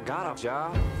least I got a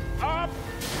job. Up!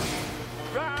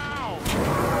 Down!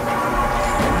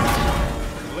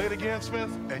 You late again,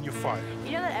 Smith, and you're fired.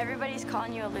 You know that everybody's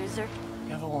calling you a loser?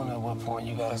 You ever wonder at what point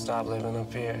you gotta stop living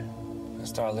up here and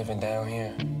start living down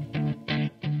here?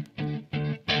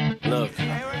 Look.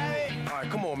 Hey, Riley! All right,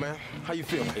 come on, man. How you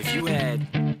feeling? If you had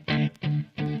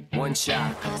one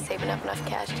shot, I'm saving up enough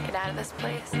cash to get out of this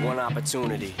place. one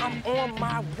opportunity, I'm on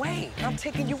my way. I'm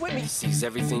taking you with me. seize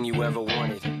everything you ever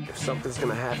wanted. If something's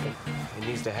gonna happen, it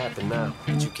needs to happen now.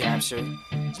 Did you capture it?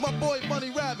 It's my boy, Bunny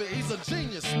Rabbit. He's a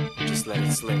genius. Just let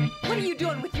it slip. What are you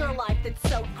doing with your life that's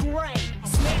so great?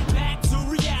 Snap back to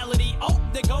reality. Oh,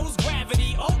 there goes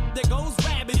gravity. Oh, there goes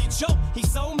Rabbit. He choke.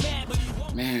 He's so mad, but he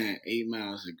won't. Man, 8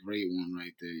 Mile is a great one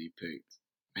right there you picked.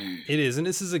 Man. It is, and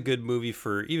this is a good movie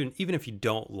for even if you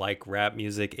don't like rap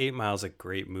music. 8 Mile is a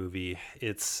great movie.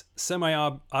 It's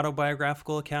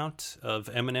semi-autobiographical account of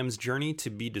Eminem's journey to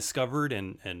be discovered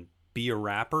and be a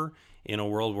rapper in a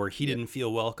world where he didn't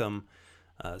feel welcome.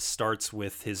 Starts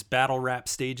with his battle rap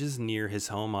stages near his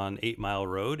home on 8 Mile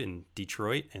Road in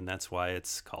Detroit, and that's why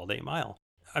it's called 8 Mile.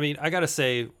 I mean, I gotta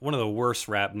say, one of the worst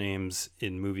rap names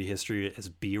in movie history is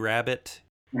B-Rabbit.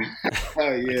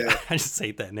 Oh yeah. I just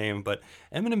hate that name, but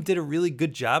Eminem did a really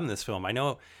good job in this film. I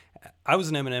know I was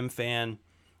an Eminem fan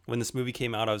when this movie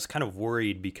came out. I was kind of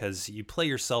worried because you play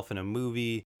yourself in a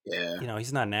movie. Yeah. You know,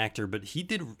 he's not an actor, but he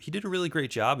did a really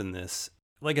great job in this.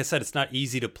 Like I said, it's not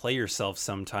easy to play yourself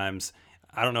sometimes.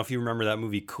 I don't know if you remember that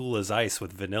movie Cool as Ice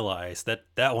with Vanilla Ice.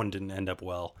 That one didn't end up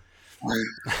well.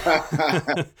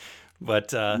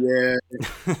 But yeah.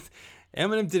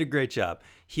 Eminem did a great job.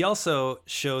 He also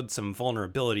showed some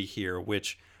vulnerability here,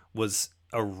 which was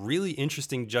a really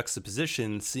interesting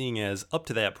juxtaposition, seeing as up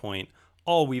to that point,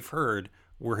 all we've heard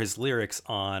were his lyrics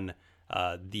on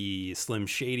the Slim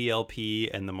Shady LP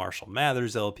and the Marshall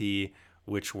Mathers LP,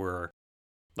 which were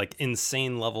like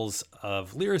insane levels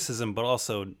of lyricism, but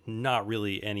also not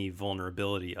really any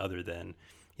vulnerability other than,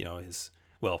 you know,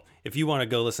 well, if you want to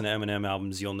go listen to Eminem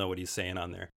albums, you'll know what he's saying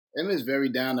on there. Eminem is very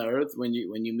down to earth when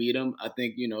you meet him. I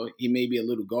think, you know, he may be a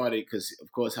little guarded because,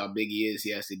 of course, how big he is,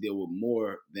 he has to deal with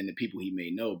more than the people he may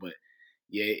know. But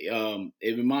yeah,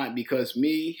 it reminds, because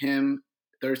me, him,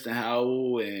 Thurston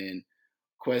Howell, and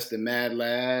Quest the Mad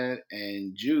Lad,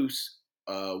 and Juice,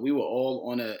 we were all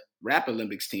on a Rap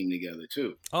Olympics team together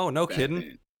too. Oh, no kidding.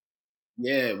 Then.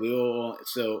 Yeah, we all.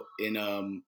 So in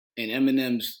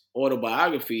Eminem's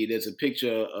autobiography, there's a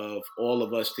picture of all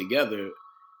of us together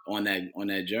on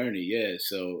that journey. Yeah,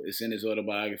 so it's in his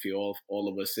autobiography, all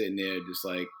of us sitting there just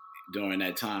like during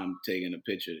that time taking a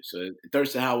picture. So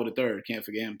Thurston Howell III, can't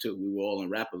forget him too. We were all in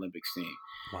Rap Olympics team.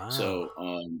 Wow. So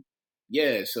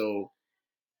yeah, so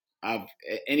I've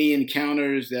any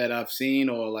encounters that I've seen,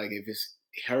 or like if it's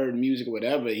heard music or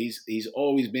whatever, he's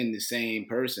always been the same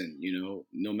person, you know,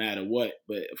 no matter what.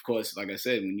 But of course, like I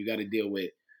said, when you got to deal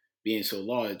with being so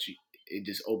large, it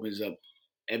just opens up.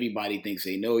 Everybody thinks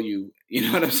they know you. You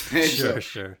know what I'm saying?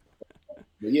 Sure.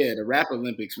 But yeah, the Rap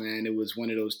Olympics, man, it was one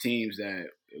of those teams that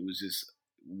it was just,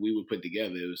 we would put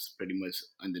together. It was pretty much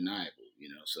undeniable, you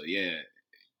know? So yeah.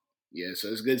 So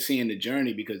it's good seeing the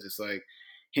journey, because it's like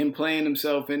him playing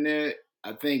himself in there.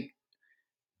 I think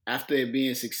after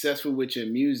being successful with your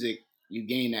music, you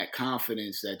gain that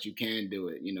confidence that you can do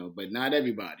it, you know, but not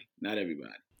everybody.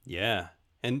 Yeah.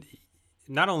 And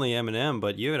not only Eminem,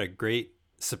 but you had a great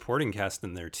supporting cast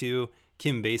in there too.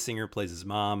 Kim Basinger plays his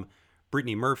mom.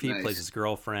 Brittany Murphy plays his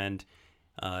girlfriend.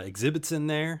 Exhibit's in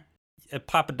there. At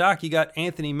Papa Doc, you got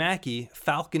Anthony Mackie,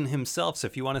 Falcon himself. So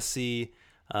if you want to see,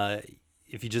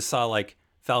 if you just saw like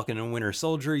Falcon and Winter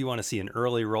Soldier, you want to see an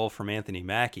early role from Anthony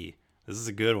Mackie. This is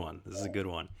a good one.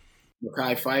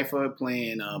 Mekhi Phifer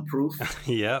playing Proof.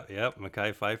 Yep,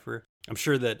 Mekhi Phifer. I'm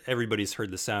sure that everybody's heard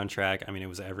the soundtrack. I mean, it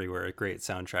was everywhere. A great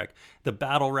soundtrack. The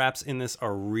battle raps in this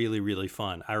are really, really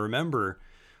fun. I remember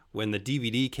when the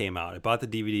DVD came out, I bought the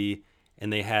DVD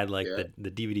and they had like the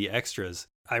DVD extras.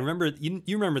 I remember, you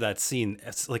remember that scene.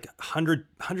 It's like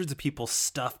hundreds of people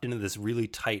stuffed into this really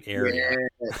tight area.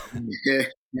 Yeah.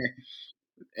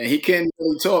 And he couldn't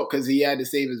really talk because he had to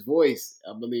save his voice.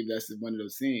 I believe that's one of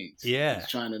those scenes. Yeah. He's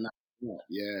trying to not.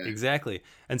 Yeah. Exactly.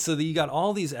 And so you got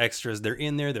all these extras. They're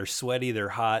in there. They're sweaty. They're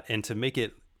hot. And to make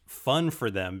it fun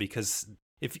for them, because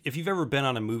if you've ever been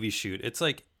on a movie shoot, it's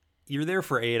like you're there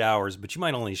for 8 hours, but you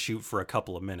might only shoot for a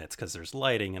couple of minutes because there's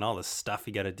lighting and all this stuff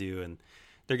you got to do. And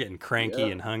they're getting cranky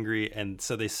and hungry. And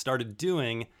so they started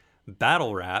doing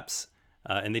battle raps.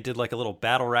 And they did like a little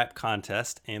battle rap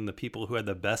contest, and the people who had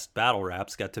the best battle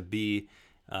raps got to be,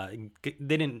 they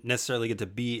didn't necessarily get to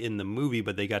be in the movie,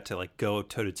 but they got to like go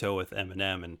toe to toe with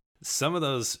Eminem. And some of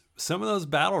those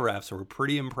battle raps were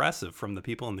pretty impressive from the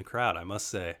people in the crowd, I must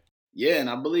say. Yeah, and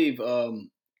I believe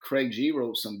Craig G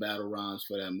wrote some battle rhymes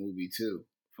for that movie too,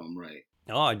 if I'm right.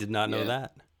 Oh, I did not know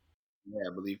that. Yeah,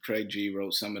 I believe Craig G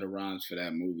wrote some of the rhymes for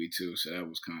that movie too, so that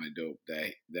was kind of dope.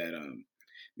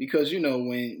 Because, you know,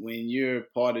 when you're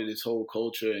part of this whole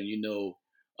culture and you know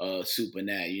Super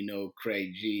Nat, you know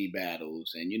Craig G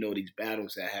battles, and you know these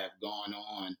battles that have gone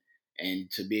on, and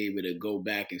to be able to go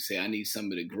back and say, I need some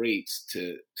of the greats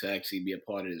to actually be a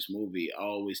part of this movie, I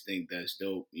always think that's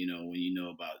dope, you know, when you know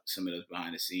about some of those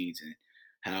behind the scenes and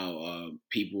how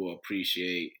people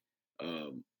appreciate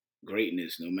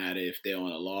greatness, no matter if they're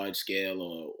on a large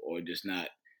scale or just not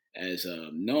as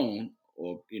known.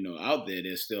 Or, you know, out there,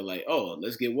 they're still like, oh,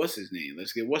 let's get what's his name?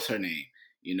 Let's get what's her name?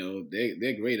 You know,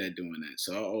 they're great at doing that.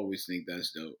 So I always think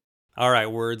that's dope. All right,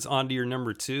 Words, on to your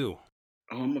number 2.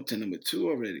 Oh, I'm up to number 2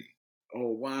 already. Oh,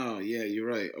 wow. Yeah, you're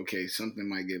right. Okay, something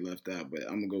might get left out, but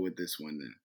I'm going to go with this one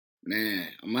then. Man,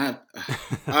 I'm going to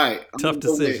have... All right. Tough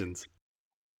decisions.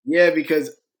 Yeah,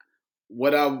 because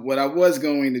what I was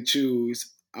going to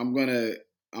choose, I'm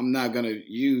not going to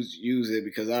use it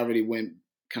because I already went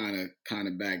kind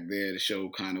of back there to show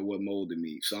kind of what molded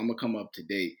me. So I'm gonna come up to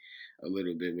date. a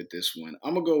little bit with this one.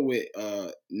 I'm gonna go with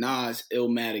Nas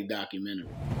Illmatic documentary.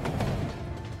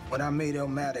 When I made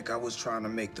Illmatic, I was trying to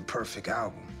make the perfect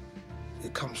album.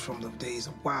 It comes from the days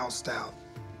of Wild Style.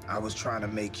 I was trying to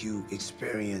make you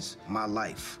experience my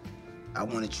life. I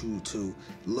wanted you to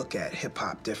look at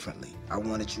hip-hop differently. I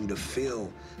wanted you to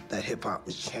feel that hip-hop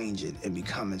was changing and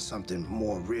becoming something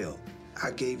more real.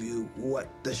 I gave you what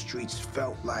the streets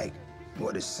felt like,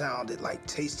 what it sounded like,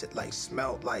 tasted like,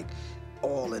 smelled like,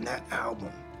 all in that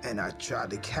album. And I tried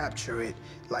to capture it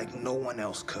like no one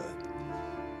else could.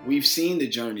 We've seen the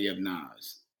journey of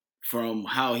Nas from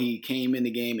how he came in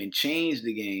the game and changed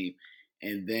the game,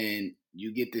 and then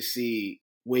you get to see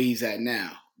where he's at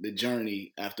now, the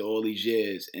journey after all these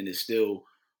years, and to still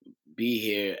be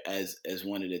here as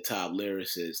one of the top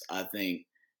lyricists. I think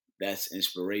that's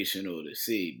inspirational to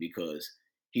see, because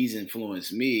he's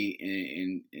influenced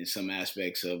me in some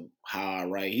aspects of how I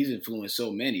write. He's influenced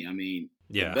so many. I mean,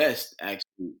 the best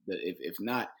actually. If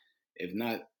not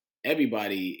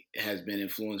everybody has been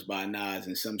influenced by Nas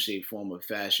in some shape, form, or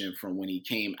fashion from when he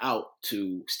came out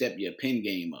to step your pen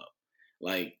game up.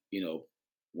 Like, you know,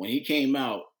 when he came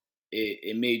out,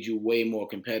 it made you way more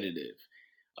competitive.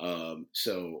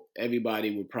 So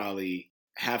everybody would probably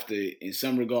have to, in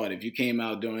some regard, if you came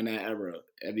out during that era,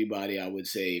 everybody, I would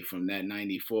say, from that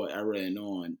 94 era and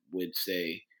on would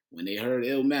say, when they heard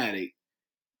Illmatic, ...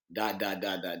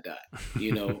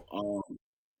 You know,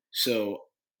 so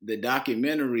the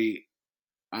documentary,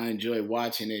 I enjoy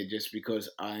watching it just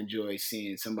because I enjoy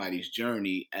seeing somebody's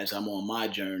journey as I'm on my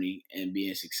journey and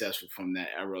being successful from that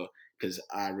era, because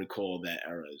I recall that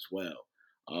era as well.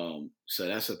 So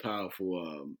that's a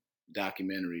powerful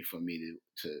documentary for me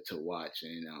to watch,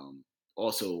 and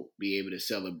also be able to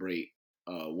celebrate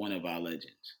one of our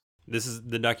legends. This is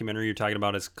the documentary you're talking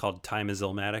about. Is called Time is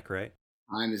Illmatic, right?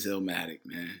 Time is Illmatic,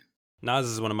 man. Nas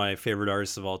is one of my favorite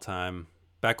artists of all time.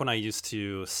 Back when I used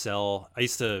to sell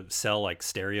like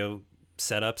stereo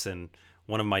setups, and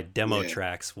one of my demo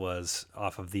tracks was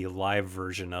off of the live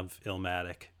version of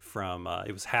Illmatic from,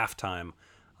 it was Halftime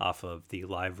off of the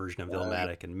live version of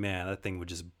Illmatic. And man, that thing would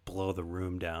just blow the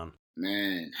room down.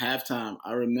 Man, Halftime,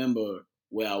 I remember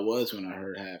where I was when I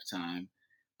heard Halftime.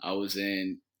 I was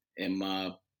in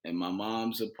my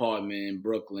mom's apartment in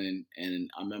Brooklyn, and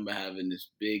I remember having this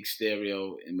big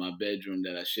stereo in my bedroom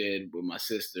that I shared with my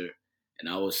sister, and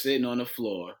I was sitting on the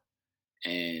floor,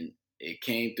 and it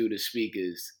came through the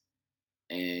speakers,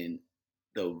 and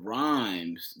the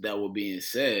rhymes that were being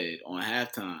said on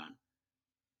Halftime,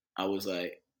 I was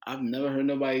like, I've never heard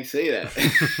nobody say that.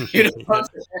 You know what I'm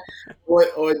saying?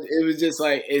 Or it was just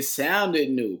like, it sounded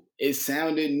new. It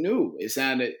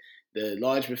sounded, the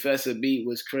Large Professor beat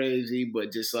was crazy,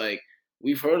 but just like,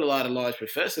 we've heard a lot of Large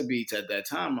Professor beats at that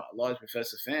time. A Large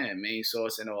Professor fan, Main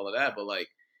Source and all of that, but like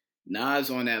Nas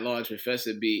on that Large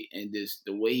Professor beat, and just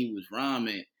the way he was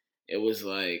rhyming, it was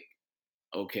like,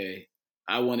 okay,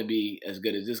 I want to be as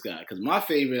good as this guy. Because my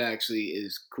favorite actually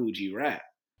is Kool G Rap.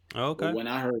 Okay. But when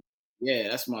I heard,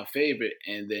 that's my favorite.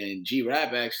 And then G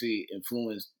Rap actually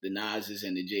influenced the Nas's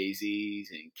and the Jay-Z's,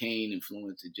 and Kane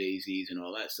influenced the Jay-Z's and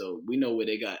all that. So we know where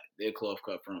they got their cloth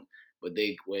cut from. But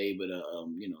they were able to,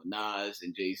 Nas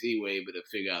and Jay-Z were able to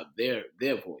figure out their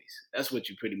voice. That's what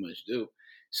you pretty much do.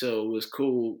 So it was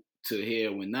cool to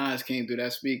hear when Nas came through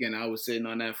that speaker, and I was sitting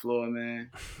on that floor,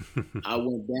 man. I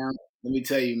went down. Let me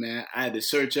tell you, man, I had to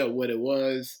search up what it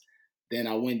was. Then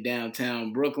I went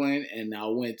downtown Brooklyn, and I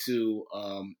went to,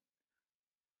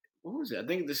 what was it? I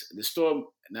think the store,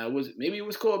 maybe it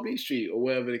was called Beach Street or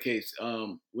whatever the case.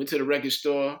 Went to the record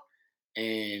store,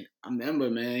 and I remember,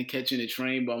 man, catching a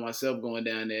train by myself going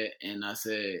down there, and I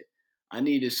said, I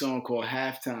need a song called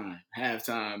Halftime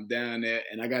down there,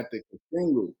 and I got the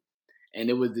single, and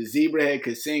it was the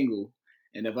Zebrahead single,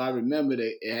 and if I remember,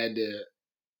 it had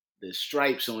the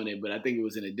stripes on it, but I think it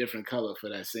was in a different color for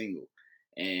that single.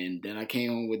 And then I came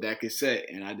home with that cassette,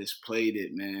 and I just played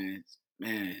it, man,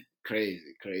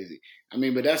 crazy. I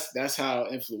mean, but that's how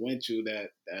influential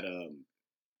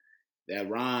that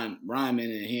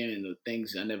rhyming and hearing the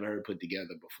things I never heard put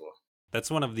together before.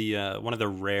 That's one of the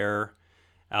rare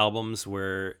albums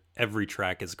where every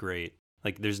track is great.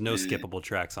 Like, there's no skippable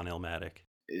tracks on Illmatic.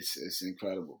 It's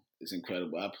incredible. It's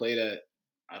incredible. I play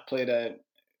that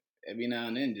every now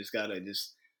and then. Just gotta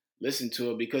listen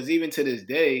to it, because even to this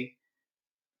day,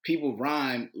 people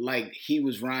rhyme like he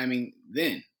was rhyming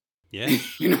then. Yeah.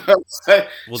 You know what I'm saying?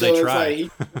 Well, so they tried.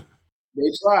 Like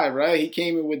they tried, right? He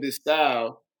came in with this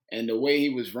style, and the way he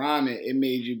was rhyming, it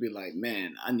made you be like,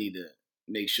 man, I need to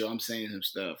make sure I'm saying some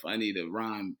stuff. I need to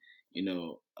rhyme,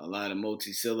 a lot of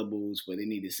multi-syllables, but they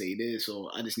need to say this,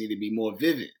 or I just need to be more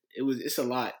vivid. It's a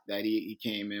lot that he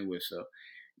came in with. So,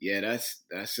 Yeah,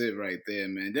 that's it right there,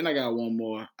 man. Then I got one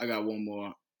more,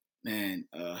 man.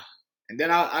 And then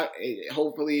I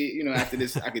hopefully, you know, after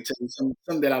this, I can tell you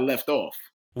some that I left off.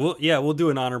 We'll do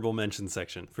an honorable mention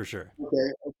section for sure.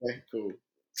 Okay, cool.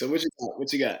 So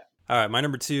what you got? All right, my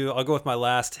number 2, I'll go with my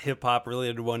last hip-hop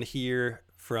related one here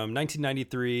from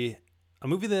 1993, a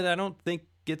movie that I don't think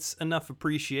gets enough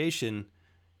appreciation,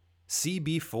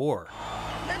 CB4.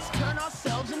 Let's turn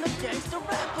ourselves into gangster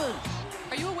rappers.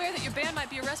 Are you aware that your band might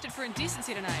be arrested for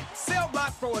indecency tonight? Cell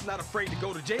Block 4 is not afraid to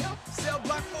go to jail. Cell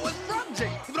Block 4 is from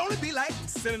jail. It would only be like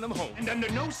sending them home. And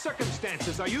under no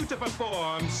circumstances are you to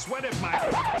perform Sweat of My...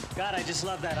 God, I just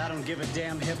love that I don't give a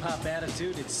damn hip-hop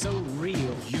attitude. It's so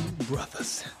real. You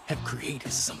brothers have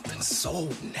created something so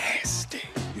nasty.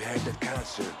 You had the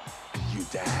concert, you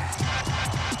died.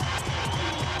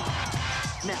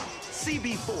 Now,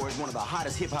 CB4 is one of the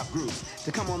hottest hip-hop groups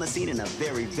to come on the scene in a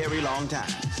very, very long time.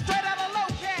 Straight out of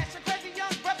low cash, a crazy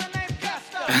young brother named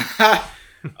Gusto.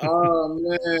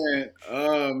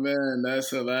 Oh man, that's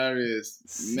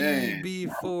hilarious. Man,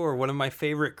 CB4, one of my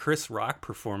favorite Chris Rock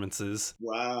performances.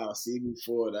 Wow,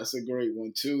 CB4, that's a great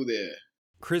one too there.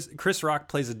 Chris Rock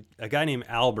plays a guy named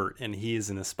Albert, and he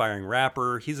is an aspiring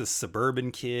rapper. He's a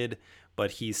suburban kid,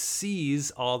 but he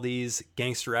sees all these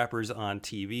gangster rappers on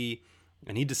TV,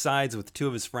 and he decides with 2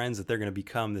 of his friends that they're going to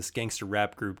become this gangster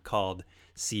rap group called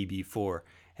CB4.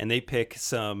 And they pick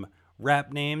some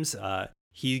rap names. Rock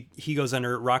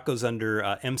goes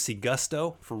under MC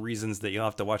Gusto for reasons that you'll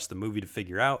have to watch the movie to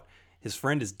figure out. His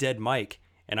friend is Dead Mike.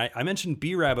 And I mentioned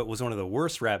B-Rabbit was one of the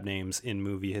worst rap names in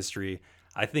movie history.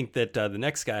 I think that the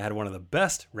next guy had one of the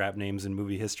best rap names in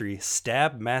movie history,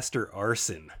 Stab Master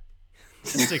Arson.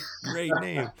 Just a great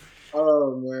name.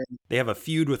 Oh, man. They have a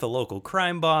feud with a local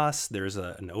crime boss. There's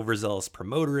an overzealous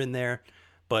promoter in there.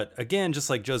 But again, just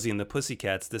like Josie and the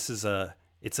Pussycats, this is a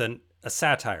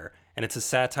satire. And it's a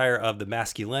satire of the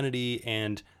masculinity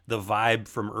and the vibe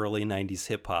from early 90s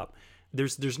hip-hop.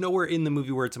 There's nowhere in the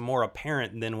movie where it's more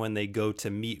apparent than when they go to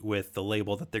meet with the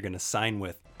label that they're going to sign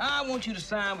with. I want you to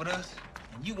sign with us,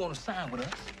 and you want to sign with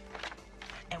us.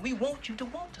 And we want you to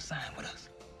want to sign with us.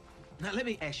 Now, let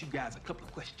me ask you guys a couple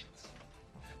of questions.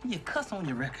 Do you cuss on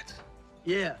your records?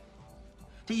 Yeah.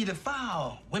 Do you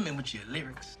defile women with your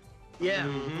lyrics? Yeah.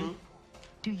 Mm-hmm.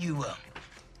 Do you,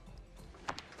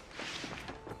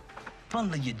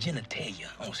 fondle your genitalia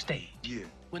on stage? Yeah.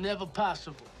 Whenever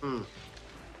possible. Do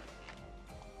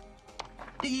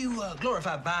you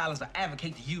glorify violence or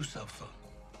advocate the use of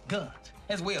guns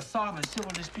as a way of solving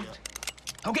civil disputes?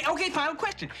 Okay, final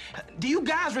question. Do you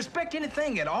guys respect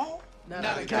anything at all? Not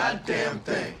a goddamn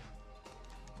thing.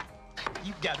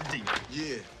 You got a deal.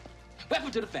 Yeah.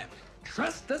 Welcome to the family.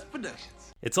 Trust Us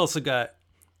Productions. It's also got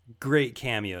great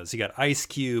cameos. You got Ice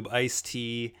Cube,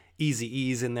 Ice-T,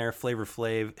 Eazy-E's in there, Flavor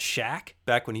Flav, Shaq,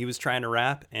 back when he was trying to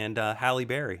rap, and Halle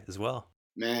Berry as well.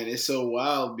 Man, it's so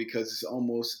wild because it's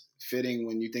almost fitting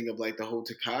when you think of like the whole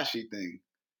Tekashi thing.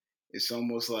 It's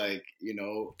almost like, you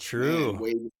know, true.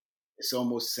 Man, it's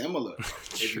almost similar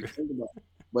if you True. think about it.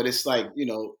 But it's like, you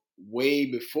know, way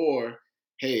before,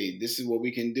 hey, this is what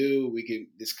we can do.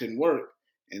 This couldn't work.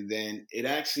 And then it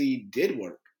actually did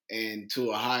work, and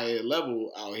to a higher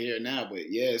level out here now.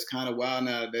 But yeah, it's kind of wild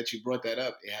now that you brought that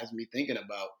up. It has me thinking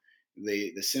about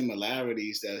the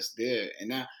similarities that's there. And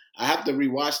now I have to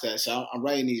rewatch that. So I'm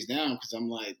writing these down because I'm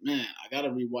like, man, I got to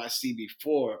rewatch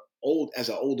CB4 as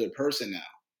an older person now,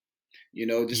 you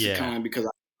know, just to kind of, because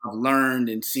I've learned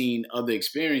and seen other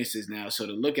experiences now. So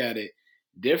to look at it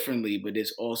differently, but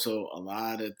there's also a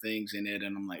lot of things in it.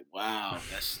 And I'm like, wow,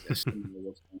 that's similar to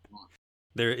what's going on.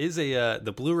 There is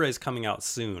the Blu-ray's coming out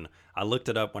soon. I looked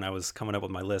it up when I was coming up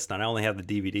with my list, and I only have the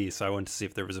DVD, so I went to see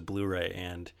if there was a Blu-ray,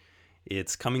 and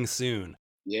it's coming soon.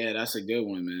 Yeah, that's a good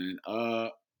one,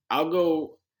 man. I'll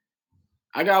go.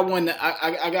 I got one.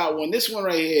 I got one. This one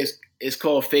right here is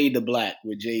called "Fade to Black"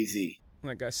 with Jay-Z.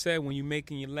 Like I said, when you're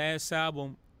making your last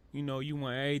album, you know, you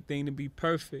want everything to be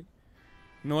perfect.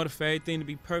 In order for everything to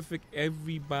be perfect,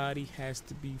 everybody has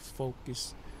to be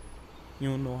focused. You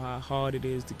don't know how hard it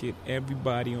is to get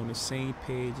everybody on the same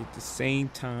page at the same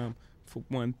time for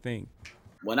one thing.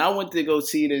 When I went to go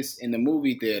see this in the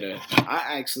movie theater,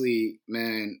 I actually,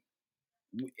 man,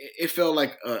 it felt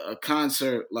like a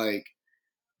concert, like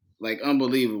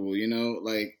unbelievable, you know?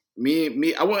 Like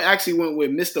me, I went with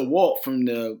Mr. Walt from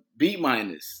the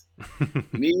Beatminerz.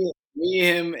 me,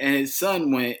 him, and his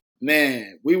son went.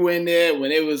 Man, we were in there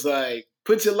when it was like,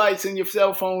 put your lights and your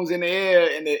cell phones in the air,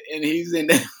 and he's in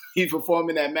there. He's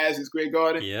performing at Madison Square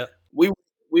Garden. Yeah, we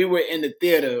were in the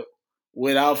theater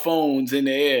with our phones in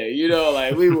the air. You know,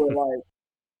 like we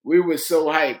were so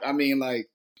hyped. I mean, like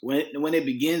when it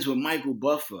begins with Michael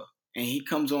Buffer and he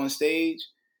comes on stage,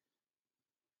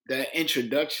 that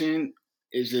introduction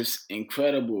is just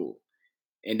incredible.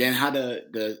 And then how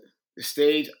the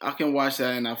stage, I can watch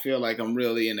that and I feel like I'm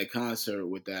really in a concert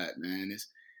with that, man.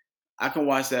 I can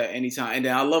watch that anytime. And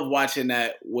then I love watching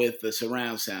that with the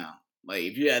surround sound. Like,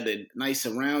 if you had the nice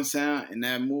surround sound in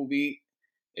that movie,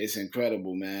 it's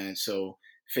incredible, man. So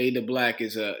Fade to Black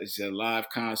is a live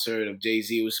concert of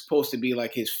Jay-Z. It was supposed to be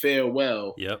like his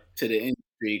farewell to the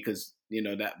industry because, you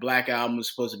know, that Black album was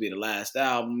supposed to be the last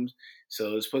album.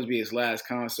 So it's supposed to be his last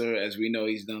concert. As we know,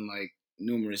 he's done like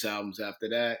numerous albums after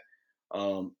that.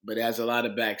 But it has a lot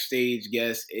of backstage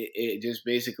guests. It just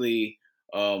basically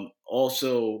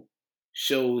also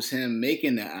shows him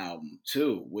making the album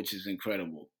too, which is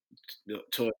incredible.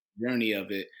 The journey of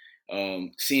it,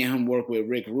 seeing him work with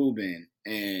Rick Rubin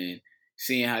and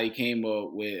seeing how he came up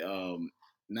with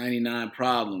 99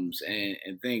 Problems and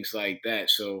things like that.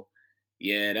 So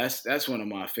yeah, that's one of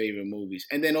my favorite movies.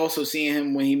 And then also seeing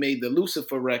him when he made the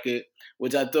Lucifer record,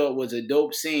 which I thought was a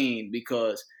dope scene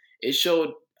because it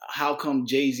showed how come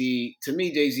Jay-Z, to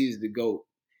me, Jay-Z is the GOAT,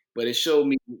 but it showed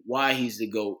me why he's the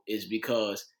GOAT is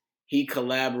because he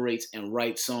collaborates and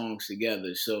writes songs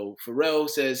together. So Pharrell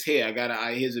says, "Here,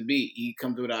 here's a beat." He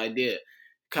comes with an idea.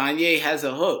 Kanye has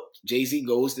a hook. Jay-Z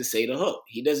goes to say the hook.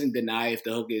 He doesn't deny if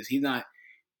the hook is. He's not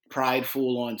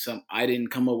prideful on I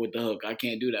didn't come up with the hook. I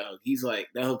can't do that hook. He's like,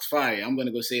 that hook's fire. I'm going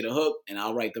to go say the hook and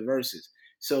I'll write the verses.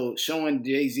 So showing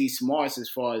Jay-Z smarts as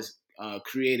far as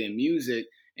creating music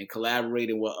and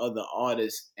collaborating with other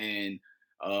artists and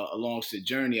alongst the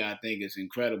journey, I think is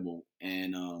incredible.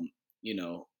 And, you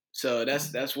know, so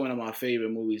that's one of my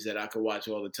favorite movies that I could watch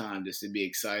all the time just to be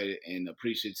excited and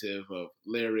appreciative of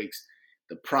lyrics,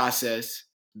 the process.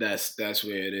 That's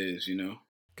where it is, you know.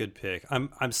 Good pick.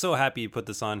 I'm so happy you put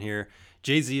this on here.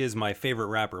 Jay-Z is my favorite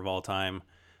rapper of all time,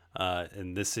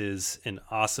 and this is an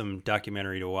awesome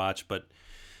documentary to watch. But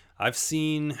I've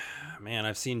seen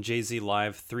Jay-Z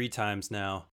live 3 times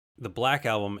now. The Black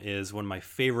Album is one of my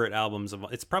favorite albums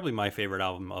it's probably my favorite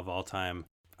album of all time.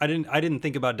 I didn't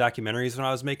think about documentaries when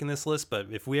I was making this list, but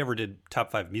if we ever did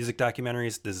top 5 music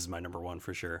documentaries, this is my number 1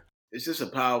 for sure. It's just a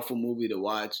powerful movie to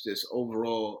watch. Just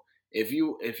overall, if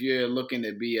you're looking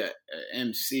to be a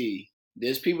MC,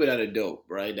 there's people that are dope,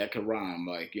 right? That can rhyme,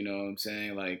 like, you know what I'm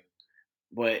saying? Like,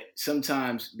 but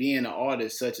sometimes being an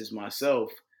artist such as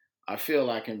myself, I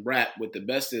feel I can rap with the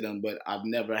best of them, but I've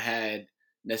never had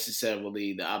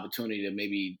necessarily the opportunity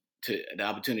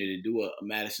to do a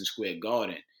Madison Square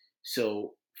Garden.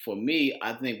 So for me,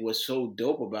 I think what's so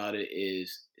dope about it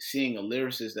is seeing a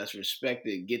lyricist that's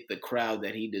respected get the crowd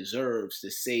that he deserves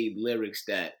to say lyrics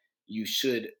that you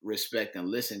should respect and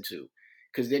listen to.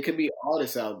 Because there could be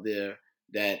artists out there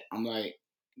that I'm like,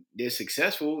 they're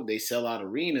successful, they sell out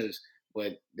arenas,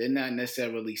 but they're not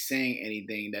necessarily saying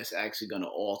anything that's actually going to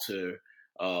alter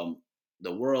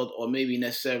the world or maybe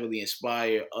necessarily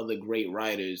inspire other great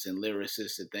writers and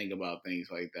lyricists to think about things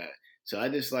like that. So I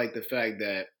just like the fact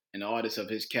that an artist of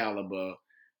his caliber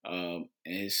and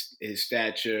his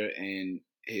stature and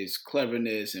his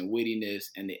cleverness and wittiness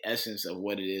and the essence of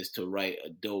what it is to write a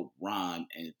dope rhyme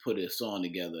and put a song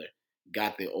together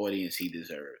got the audience he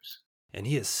deserves. And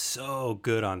he is so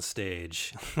good on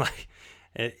stage. Like,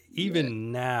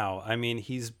 even now, I mean,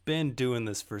 he's been doing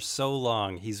this for so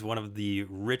long. He's one of the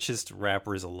richest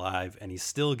rappers alive, and he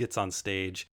still gets on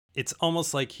stage. It's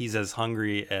almost like he's as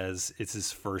hungry as it's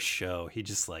his first show. He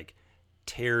just, like,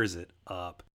 tears it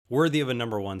up. Worthy of a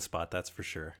number 1 spot, that's for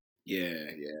sure. Yeah.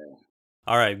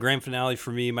 All right, grand finale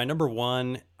for me. My number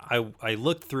 1, I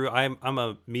looked through, I'm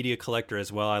a media collector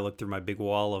as well. I looked through my big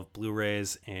wall of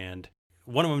Blu-rays, and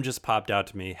one of them just popped out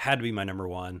to me. Had to be my number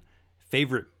 1.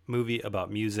 Favorite movie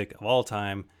about music of all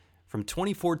time from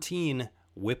 2014,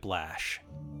 Whiplash.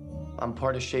 I'm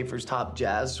part of Schaefer's Top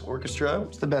Jazz Orchestra.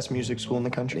 It's the best music school in the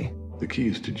country. The key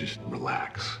is to just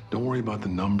relax. Don't worry about the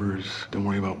numbers. Don't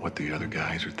worry about what the other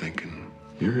guys are thinking.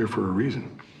 You're here for a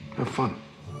reason. Have fun.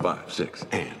 5, 6,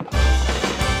 and.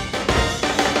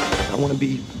 I want to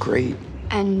be great.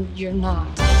 And you're not.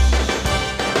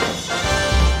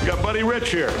 We got Buddy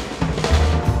Rich here.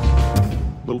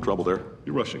 Little trouble there.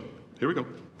 You're rushing. Here we go.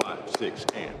 5, 6,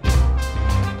 and.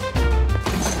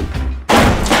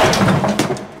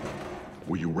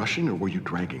 Were you rushing or were you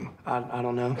dragging? I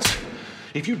don't know.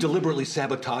 If you deliberately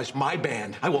sabotage my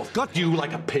band, I will gut you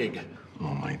like a pig.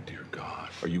 Oh, my dear God.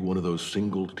 Are you one of those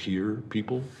single-tier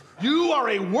people? You are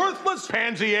a worthless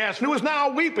pansy ass who is now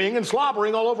weeping and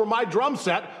slobbering all over my drum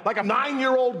set like a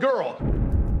 9-year-old girl.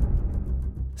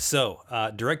 So,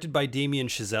 directed by Damien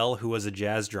Chazelle, who was a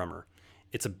jazz drummer.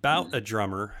 It's about a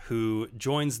drummer who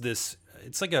joins this,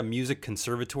 it's like a music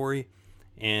conservatory,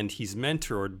 and he's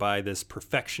mentored by this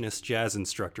perfectionist jazz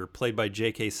instructor played by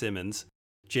J.K. Simmons.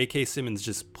 J.K. Simmons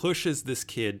just pushes this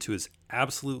kid to his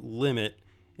absolute limit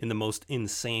in the most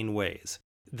insane ways.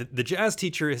 The jazz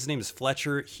teacher, his name is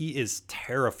Fletcher. He is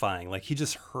terrifying. Like, he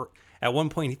just hurt. At one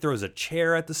point, he throws a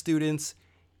chair at the students.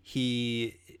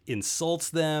 He insults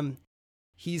them.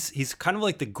 He's kind of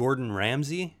like the Gordon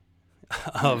Ramsay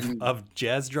of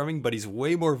jazz drumming, but he's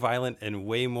way more violent and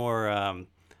way more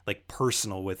like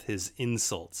personal with his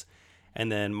insults. And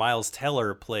then Miles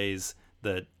Teller plays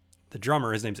the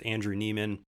drummer. His name's Andrew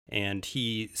Neiman, and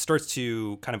he starts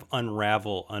to kind of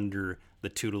unravel under the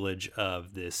tutelage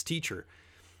of this teacher.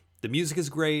 The music is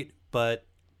great, but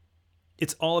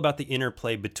it's all about the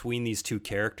interplay between these two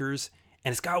characters,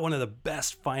 and it's got one of the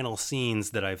best final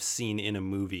scenes that I've seen in a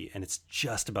movie, and it's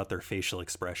just about their facial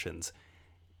expressions.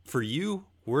 For you,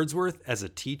 Wordsworth, as a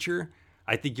teacher,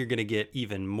 I think you're going to get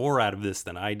even more out of this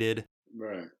than I did.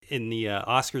 Right. In the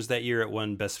Oscars that year, it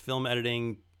won Best Film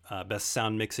Editing, Best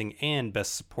Sound Mixing, and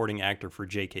Best Supporting Actor for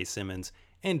J.K. Simmons,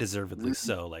 and deservedly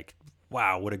so. Like,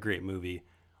 wow, what a great movie.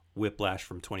 Whiplash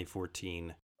from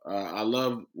 2014. I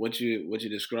love what you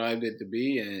described it to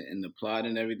be, and the plot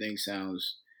and everything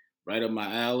sounds right up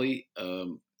my alley.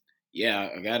 Yeah,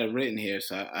 I got it written here,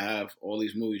 so I have all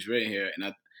these movies written here,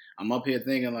 and I'm up here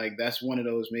thinking like that's one of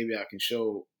those maybe I can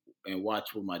show and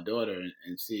watch with my daughter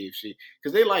and see if she,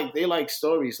 because they like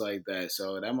stories like that,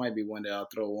 so that might be one that I'll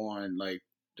throw on like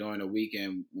during the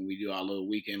weekend when we do our little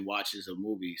weekend watches of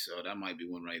movies. So that might be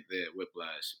one right there.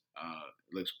 Whiplash.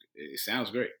 It sounds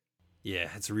great. Yeah,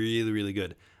 it's really, really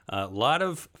good. A lot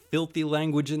of filthy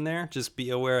language in there. Just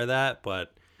be aware of that.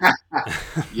 But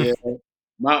yeah,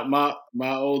 my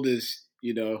oldest,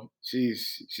 you know,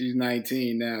 she's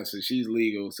 19 now, so she's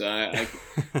legal. So I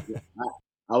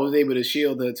was able to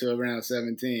shield her to around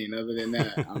 17. Other than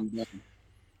that, I'm done.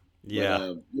 Yeah.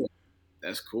 But, yeah,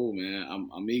 that's cool, man.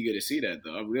 I'm eager to see that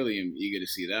though. I really am eager to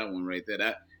see that one right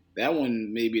there. That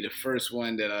one may be the first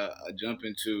one that I jump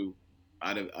into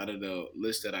out of the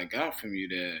list that I got from you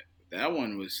there. That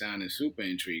one was sounding super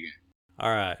intriguing.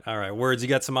 All right. Words, you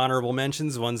got some honorable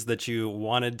mentions, ones that you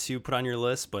wanted to put on your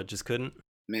list but just couldn't?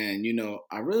 Man, you know,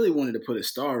 I really wanted to put A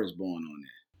Star Is Born on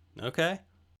there. Okay.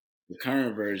 The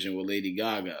current version with Lady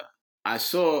Gaga. I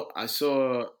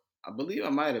believe I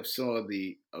might have saw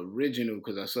the original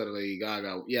because I saw the Lady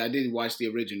Gaga. Yeah, I did watch the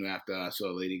original after I saw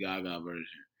the Lady Gaga version.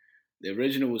 The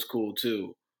original was cool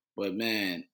too, but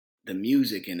man, the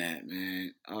music in that,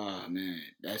 man, oh man,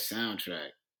 that soundtrack,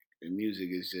 the music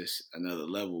is just another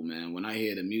level, man. When I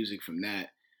hear the music from that,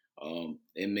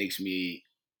 it makes me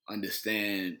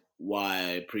understand why I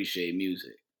appreciate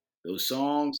music. Those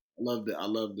songs, I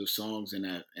love those songs in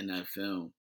that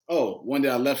film. Oh, one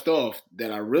that I left off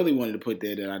that I really wanted to put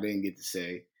there that I didn't get to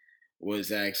say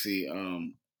was actually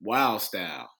Wild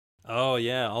Style. Oh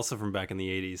yeah, also from back in the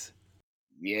 80s.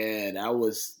 Yeah, that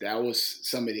was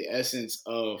some of the essence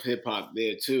of hip hop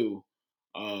there too.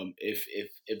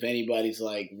 If anybody's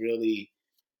like really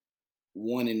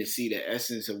wanting to see the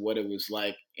essence of what it was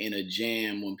like in a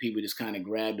jam when people just kind of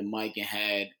grabbed the mic and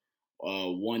had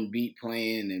one beat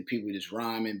playing and people just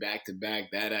rhyming back to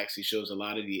back, that actually shows a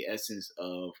lot of the essence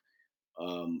of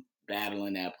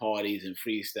battling at parties and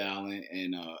freestyling,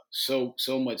 and so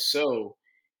much so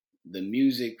the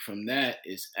music from that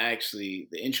is actually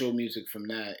the intro music from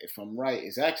that, if I'm right,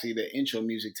 is actually the intro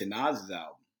music to Nas's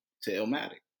album, to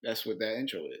Illmatic. That's what that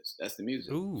intro is. That's the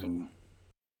music from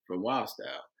Wild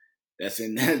Style. That's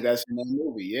in that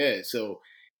movie. Yeah. So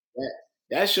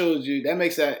that shows you, that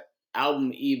makes that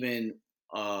album even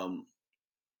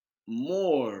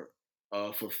more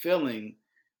fulfilling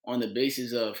on the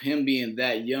basis of him being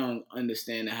that young,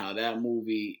 understanding how that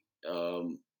movie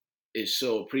is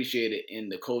so appreciated in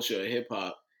the culture of hip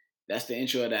hop. That's the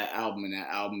intro of that album, and that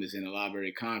album is in the Library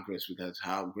of Congress because of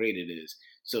how great it is.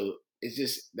 So it's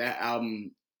just that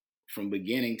album from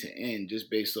beginning to end, just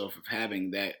based off of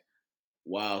having that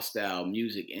Wild Style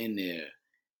music in there,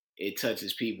 it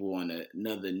touches people on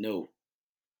another note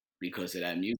because of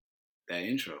that music, that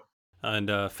intro.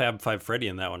 And Fab Five Freddy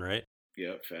in that one, right?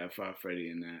 Yep, Fab Five Freddy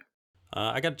in that.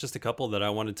 I got just a couple that I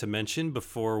wanted to mention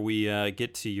before we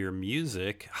get to your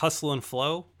music. Hustle and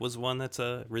Flow was one that's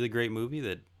a really great movie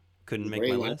that couldn't make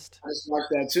my list. I just watched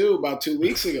that too about 2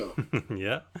 weeks ago.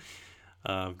 Yeah.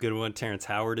 Good one. Terrence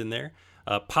Howard in there.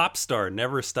 Pop Star,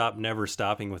 Never Stop, Never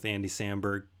Stopping with Andy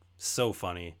Samberg. So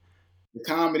funny. The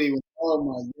comedy was, oh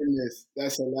my goodness,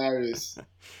 that's hilarious.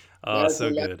 Oh, that's so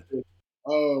hilarious. Good.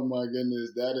 Oh my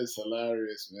goodness, that is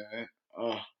hilarious, man.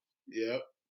 Oh, yep.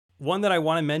 One that I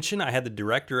want to mention, I had the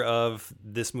director of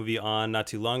this movie on not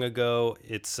too long ago.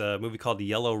 It's a movie called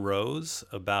Yellow Rose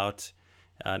about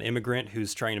an immigrant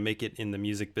who's trying to make it in the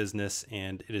music business,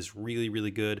 and it is really,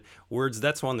 really good. Words,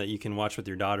 that's one that you can watch with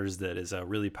your daughters. That is a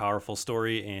really powerful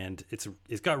story, and it's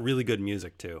got really good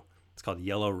music too. It's called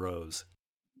Yellow Rose.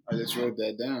 I just wrote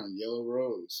that down. Yellow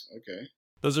Rose. Okay.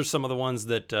 Those are some of the ones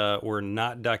that were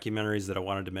not documentaries that I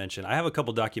wanted to mention. I have a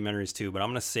couple documentaries too, but I'm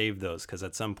gonna save those because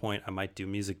at some point I might do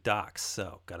music docs.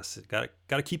 So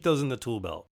gotta keep those in the tool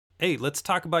belt. Hey, let's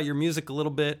talk about your music a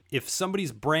little bit. If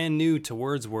somebody's brand new to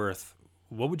Wordsworth,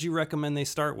 what would you recommend they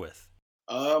start with?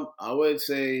 I would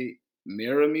say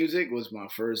Mirror Music was my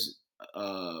first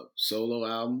solo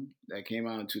album that came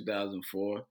out in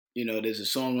 2004. You know, there's a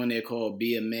song on there called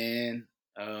Be a Man.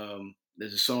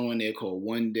 There's a song on there called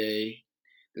One Day.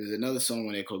 There's another song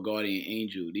on there called Guardian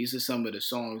Angel. These are some of the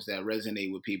songs that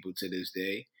resonate with people to this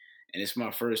day. And it's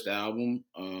my first album.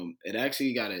 It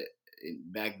actually got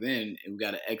back then, it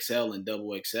got an XL and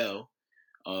double XL.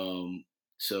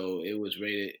 So it was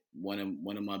rated one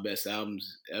of my best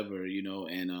albums ever, you know,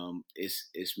 and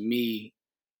it's me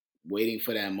waiting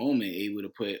for that moment, able to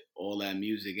put all that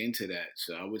music into that.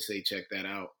 So I would say check that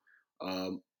out.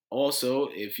 Also,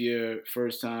 if you're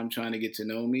first time trying to get to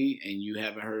know me and you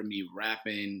haven't heard me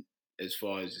rapping as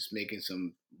far as just making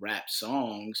some rap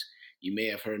songs, you may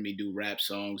have heard me do rap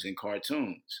songs and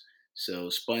cartoons. So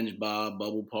SpongeBob,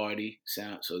 Bubble Party,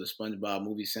 so the SpongeBob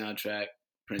movie soundtrack,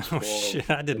 Prince Paul. Shit,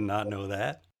 I did not know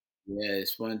that. Yeah,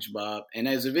 SpongeBob. And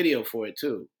there's a video for it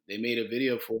too. They made a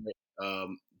video for it.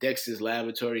 Dexter's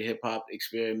Laboratory Hip Hop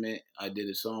Experiment. I did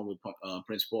a song with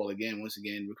Prince Paul again. Once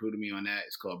again, recruited me on that.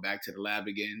 It's called Back to the Lab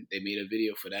Again. They made a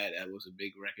video for that. That was a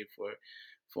big record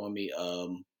for me.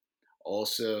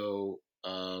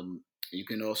 You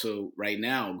can also right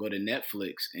now go to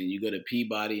Netflix and you go to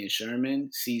Peabody and Sherman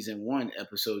season 1,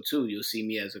 episode 2. You'll see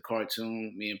me as a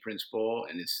cartoon, me and Prince Paul,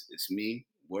 and it's me,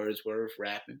 Wordsworth,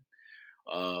 rapping.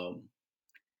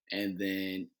 And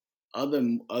then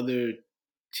other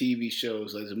TV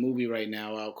shows. There's a movie right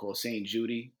now out called St.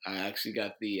 Judy. I actually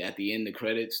got at the end of the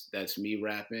credits, that's me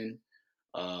rapping.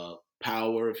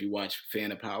 Power, if you watch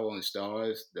Fan of Power on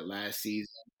Stars, the last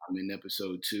season, I'm in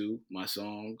episode 2, my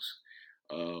songs.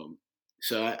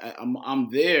 So I'm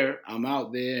there. I'm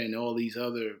out there in all these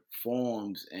other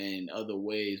forms and other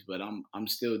ways, but I'm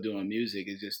still doing music.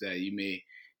 It's just that you may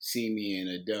see me in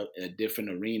a different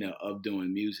arena of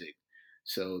doing music.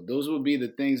 So those would be the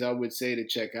things I would say to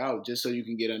check out, just so you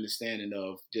can get understanding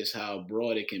of just how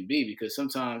broad it can be. Because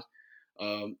sometimes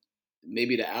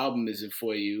maybe the album isn't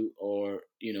for you, or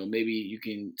you know, maybe you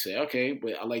can say, okay,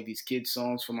 but I like these kids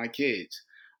songs for my kids.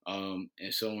 And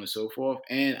so on and so forth.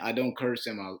 And I don't curse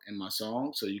in my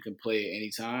song, so you can play it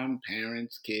anytime,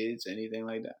 parents, kids, anything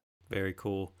like that. Very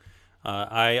cool.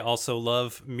 I also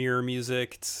love Mirror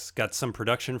Music. It's got some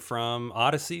production from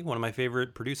Odyssey, one of my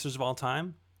favorite producers of all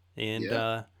time. And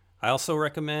yeah. I also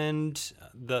recommend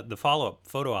the follow-up,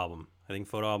 Photo Album. I think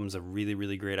Photo Album is a really,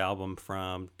 really great album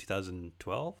from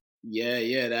 2012.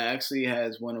 Yeah, that actually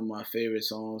has one of my favorite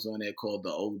songs on there called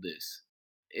The Oldest.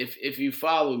 If you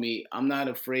follow me, I'm not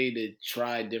afraid to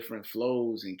try different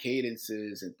flows and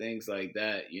cadences and things like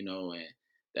that, you know, and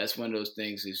that's one of those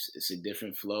things. It's a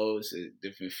different flow, it's a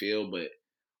different feel, but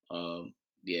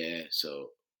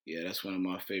that's one of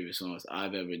my favorite songs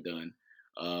I've ever done.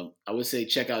 I would say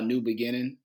check out New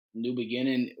Beginning. New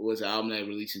Beginning was an album that I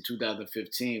released in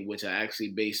 2015, which I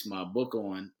actually based my book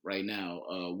on right now,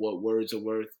 What Words Are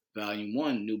Worth, Volume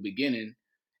 1, New Beginning.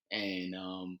 And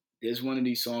there's one of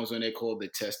these songs on there called The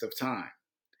Test of Time.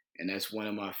 And that's one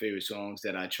of my favorite songs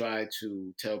that I try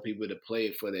to tell people to play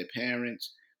it for their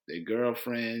parents, their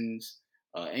girlfriends,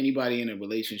 anybody in a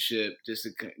relationship, just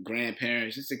the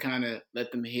grandparents, just to kind of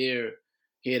let them hear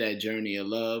that journey of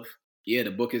love. Yeah,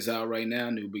 the book is out right now,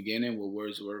 New Beginning, What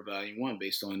Words Were, Volume 1,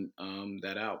 based on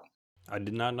that album. I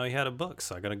did not know you had a book,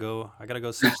 so I gotta go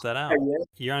search that out. Yeah.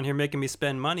 You're on here making me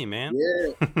spend money, man.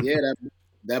 Yeah,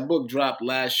 that book dropped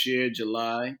last year,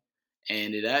 July,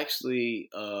 and it actually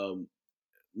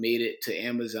made it to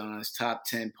Amazon's top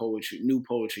 10 new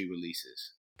poetry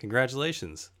releases.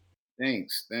 Congratulations.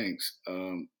 Thanks.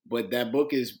 But that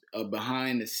book is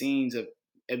behind the scenes of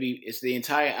it's the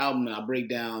entire album, and I break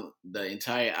down the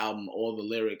entire album, all the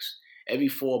lyrics. Every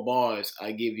 4 bars,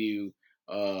 I give you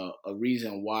a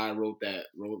reason why I wrote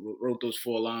those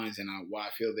 4 lines and why I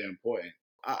feel they're important.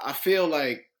 I feel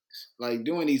like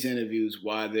doing these interviews,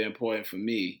 why they're important for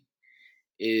me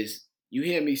is you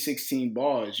hear me 16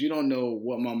 bars, you don't know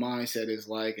what my mindset is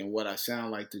like and what I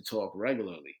sound like to talk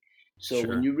regularly. So sure.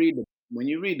 when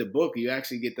you read the book, you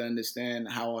actually get to understand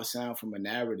how I sound from a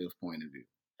narrative point of view,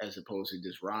 as opposed to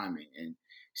just rhyming. And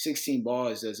 16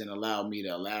 bars doesn't allow me to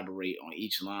elaborate on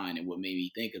each line and what made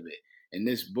me think of it. In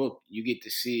this book, you get to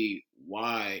see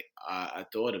why I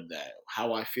thought of that,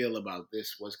 how I feel about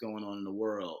this, what's going on in the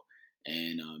world.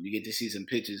 And you get to see some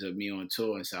pictures of me on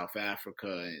tour in South Africa,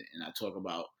 and I talk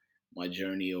about my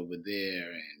journey over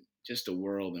there and just the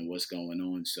world and what's going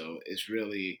on. So it's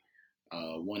really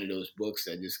one of those books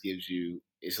that just gives you,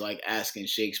 it's like asking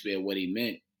Shakespeare what he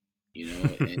meant, you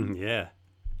know? And, yeah.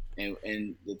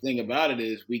 And the thing about it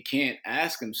is we can't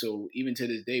ask him. So even to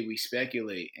this day, we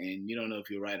speculate, and you don't know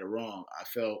if you're right or wrong.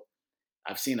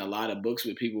 I've seen a lot of books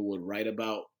where people would write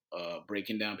about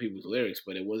breaking down people's lyrics,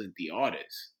 but it wasn't the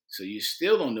artist. So you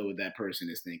still don't know what that person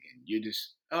is thinking. You're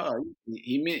just, oh,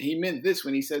 he meant this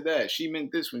when he said that. She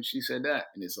meant this when she said that.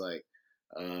 And it's like,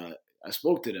 I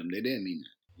spoke to them. They didn't mean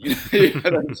that. You know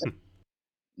what I'm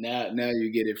saying? Now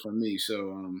you get it from me.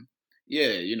 So,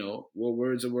 yeah, you know, What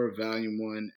Words Are Worth, Volume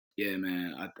 1. Yeah,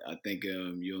 man, I think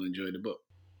you'll enjoy the book.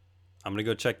 I'm going to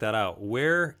go check that out.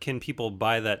 Where can people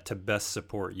buy that to best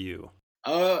support you?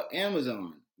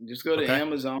 Amazon. Just go to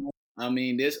Amazon. I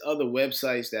mean, there's other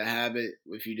websites that have it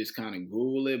if you just kind of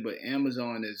Google it, but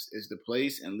Amazon is the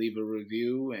place, and leave a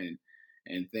review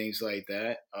and things like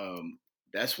that.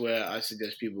 That's where I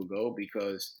suggest people go,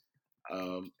 because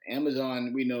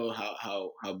Amazon, we know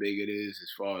how big it is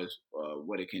as far as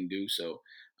what it can do. So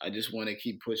I just want to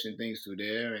keep pushing things through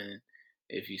there, and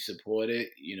if you support it,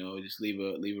 you know, just leave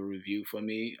a review for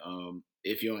me.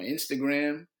 If you're on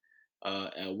Instagram,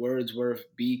 at Wordsworth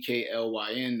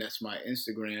BKLYN, that's my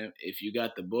Instagram. If you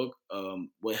got the book,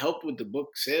 what helped with the book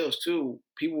sales too,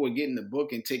 people were getting the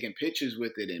book and taking pictures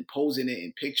with it and posing it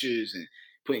in pictures and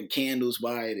putting candles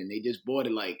by it, and they just bought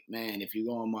it. Like, man, if you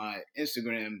go on my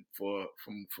Instagram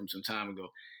from some time ago,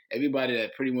 everybody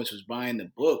that pretty much was buying the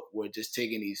book were just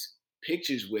taking these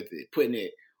pictures with it, putting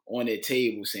it on their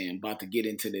table, saying about to get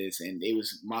into this, and they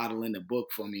was modeling the book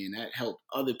for me, and that helped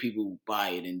other people buy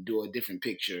it and do a different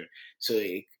picture. So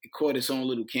it caught its own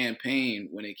little campaign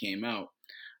when it came out.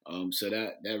 So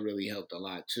that really helped a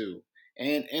lot too.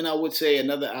 And I would say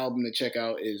another album to check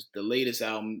out is the latest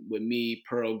album with me,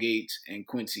 Pearl Gates, and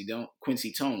Quincy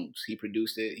Tones. He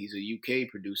produced it. He's a UK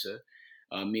producer.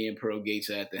 Me and Pearl Gates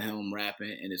are at the helm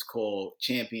rapping, and it's called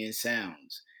Champion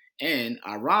Sounds. And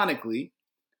ironically,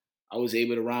 I was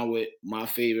able to rhyme with my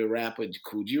favorite rapper,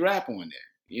 Kool G Rap, on there,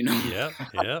 you know?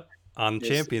 Yep. On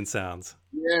Champion Sounds.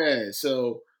 Yeah.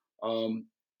 So,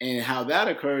 and how that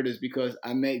occurred is because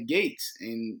I met Gates.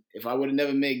 And if I would have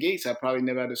never met Gates, I probably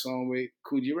never had a song with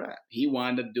Kool G Rap. He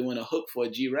wound up doing a hook for a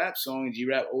G Rap song. G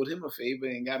Rap owed him a favor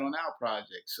and got on our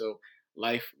project. So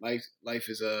life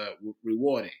is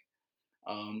rewarding.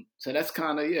 So that's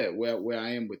kind of, where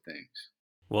I am with things.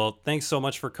 Well, thanks so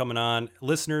much for coming on.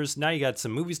 Listeners, now you got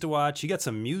some movies to watch. You got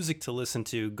some music to listen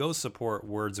to. Go support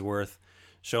Wordsworth.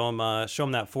 Show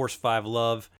them that Force 5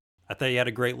 love. I thought you had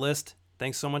a great list.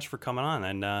 Thanks so much for coming on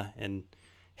and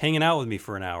hanging out with me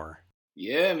for an hour.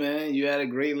 Yeah, man. You had a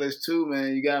great list too,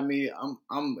 man. You got me.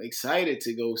 I'm excited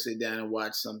to go sit down and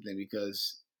watch something,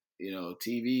 because, you know,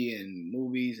 TV and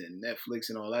movies and Netflix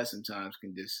and all that sometimes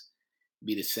can just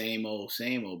be the same old.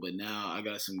 But now I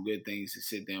got some good things to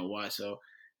sit there and watch. So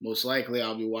most likely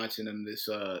I'll be watching them this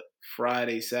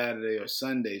Friday, Saturday, or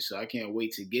Sunday. So I can't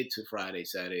wait to get to Friday,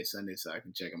 Saturday, Sunday so I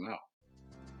can check them out.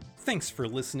 Thanks for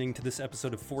listening to this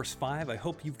episode of Force 5. I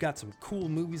hope you've got some cool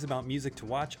movies about music to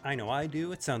watch. I know I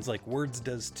do. It sounds like Words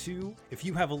does too. If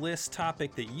you have a list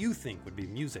topic that you think would be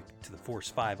music to the Force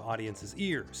 5 audience's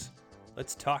ears,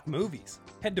 let's talk movies.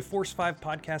 Head to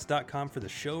force5podcast.com for the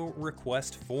show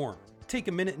request form. Take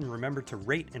a minute and remember to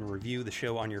rate and review the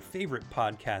show on your favorite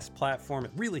podcast platform.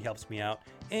 It really helps me out.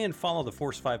 And follow the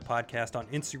Force 5 podcast on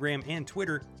Instagram and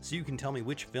Twitter so you can tell me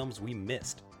which films we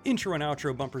missed. Intro and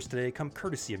outro bumpers today come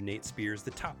courtesy of Nate Spears.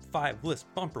 The top 5 list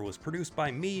bumper was produced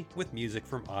by me with music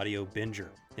from Audio Binger.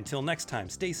 Until next time,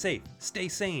 stay safe, stay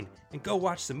sane, and go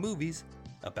watch some movies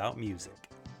about music.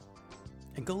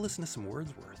 And go listen to some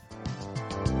Wordsworth.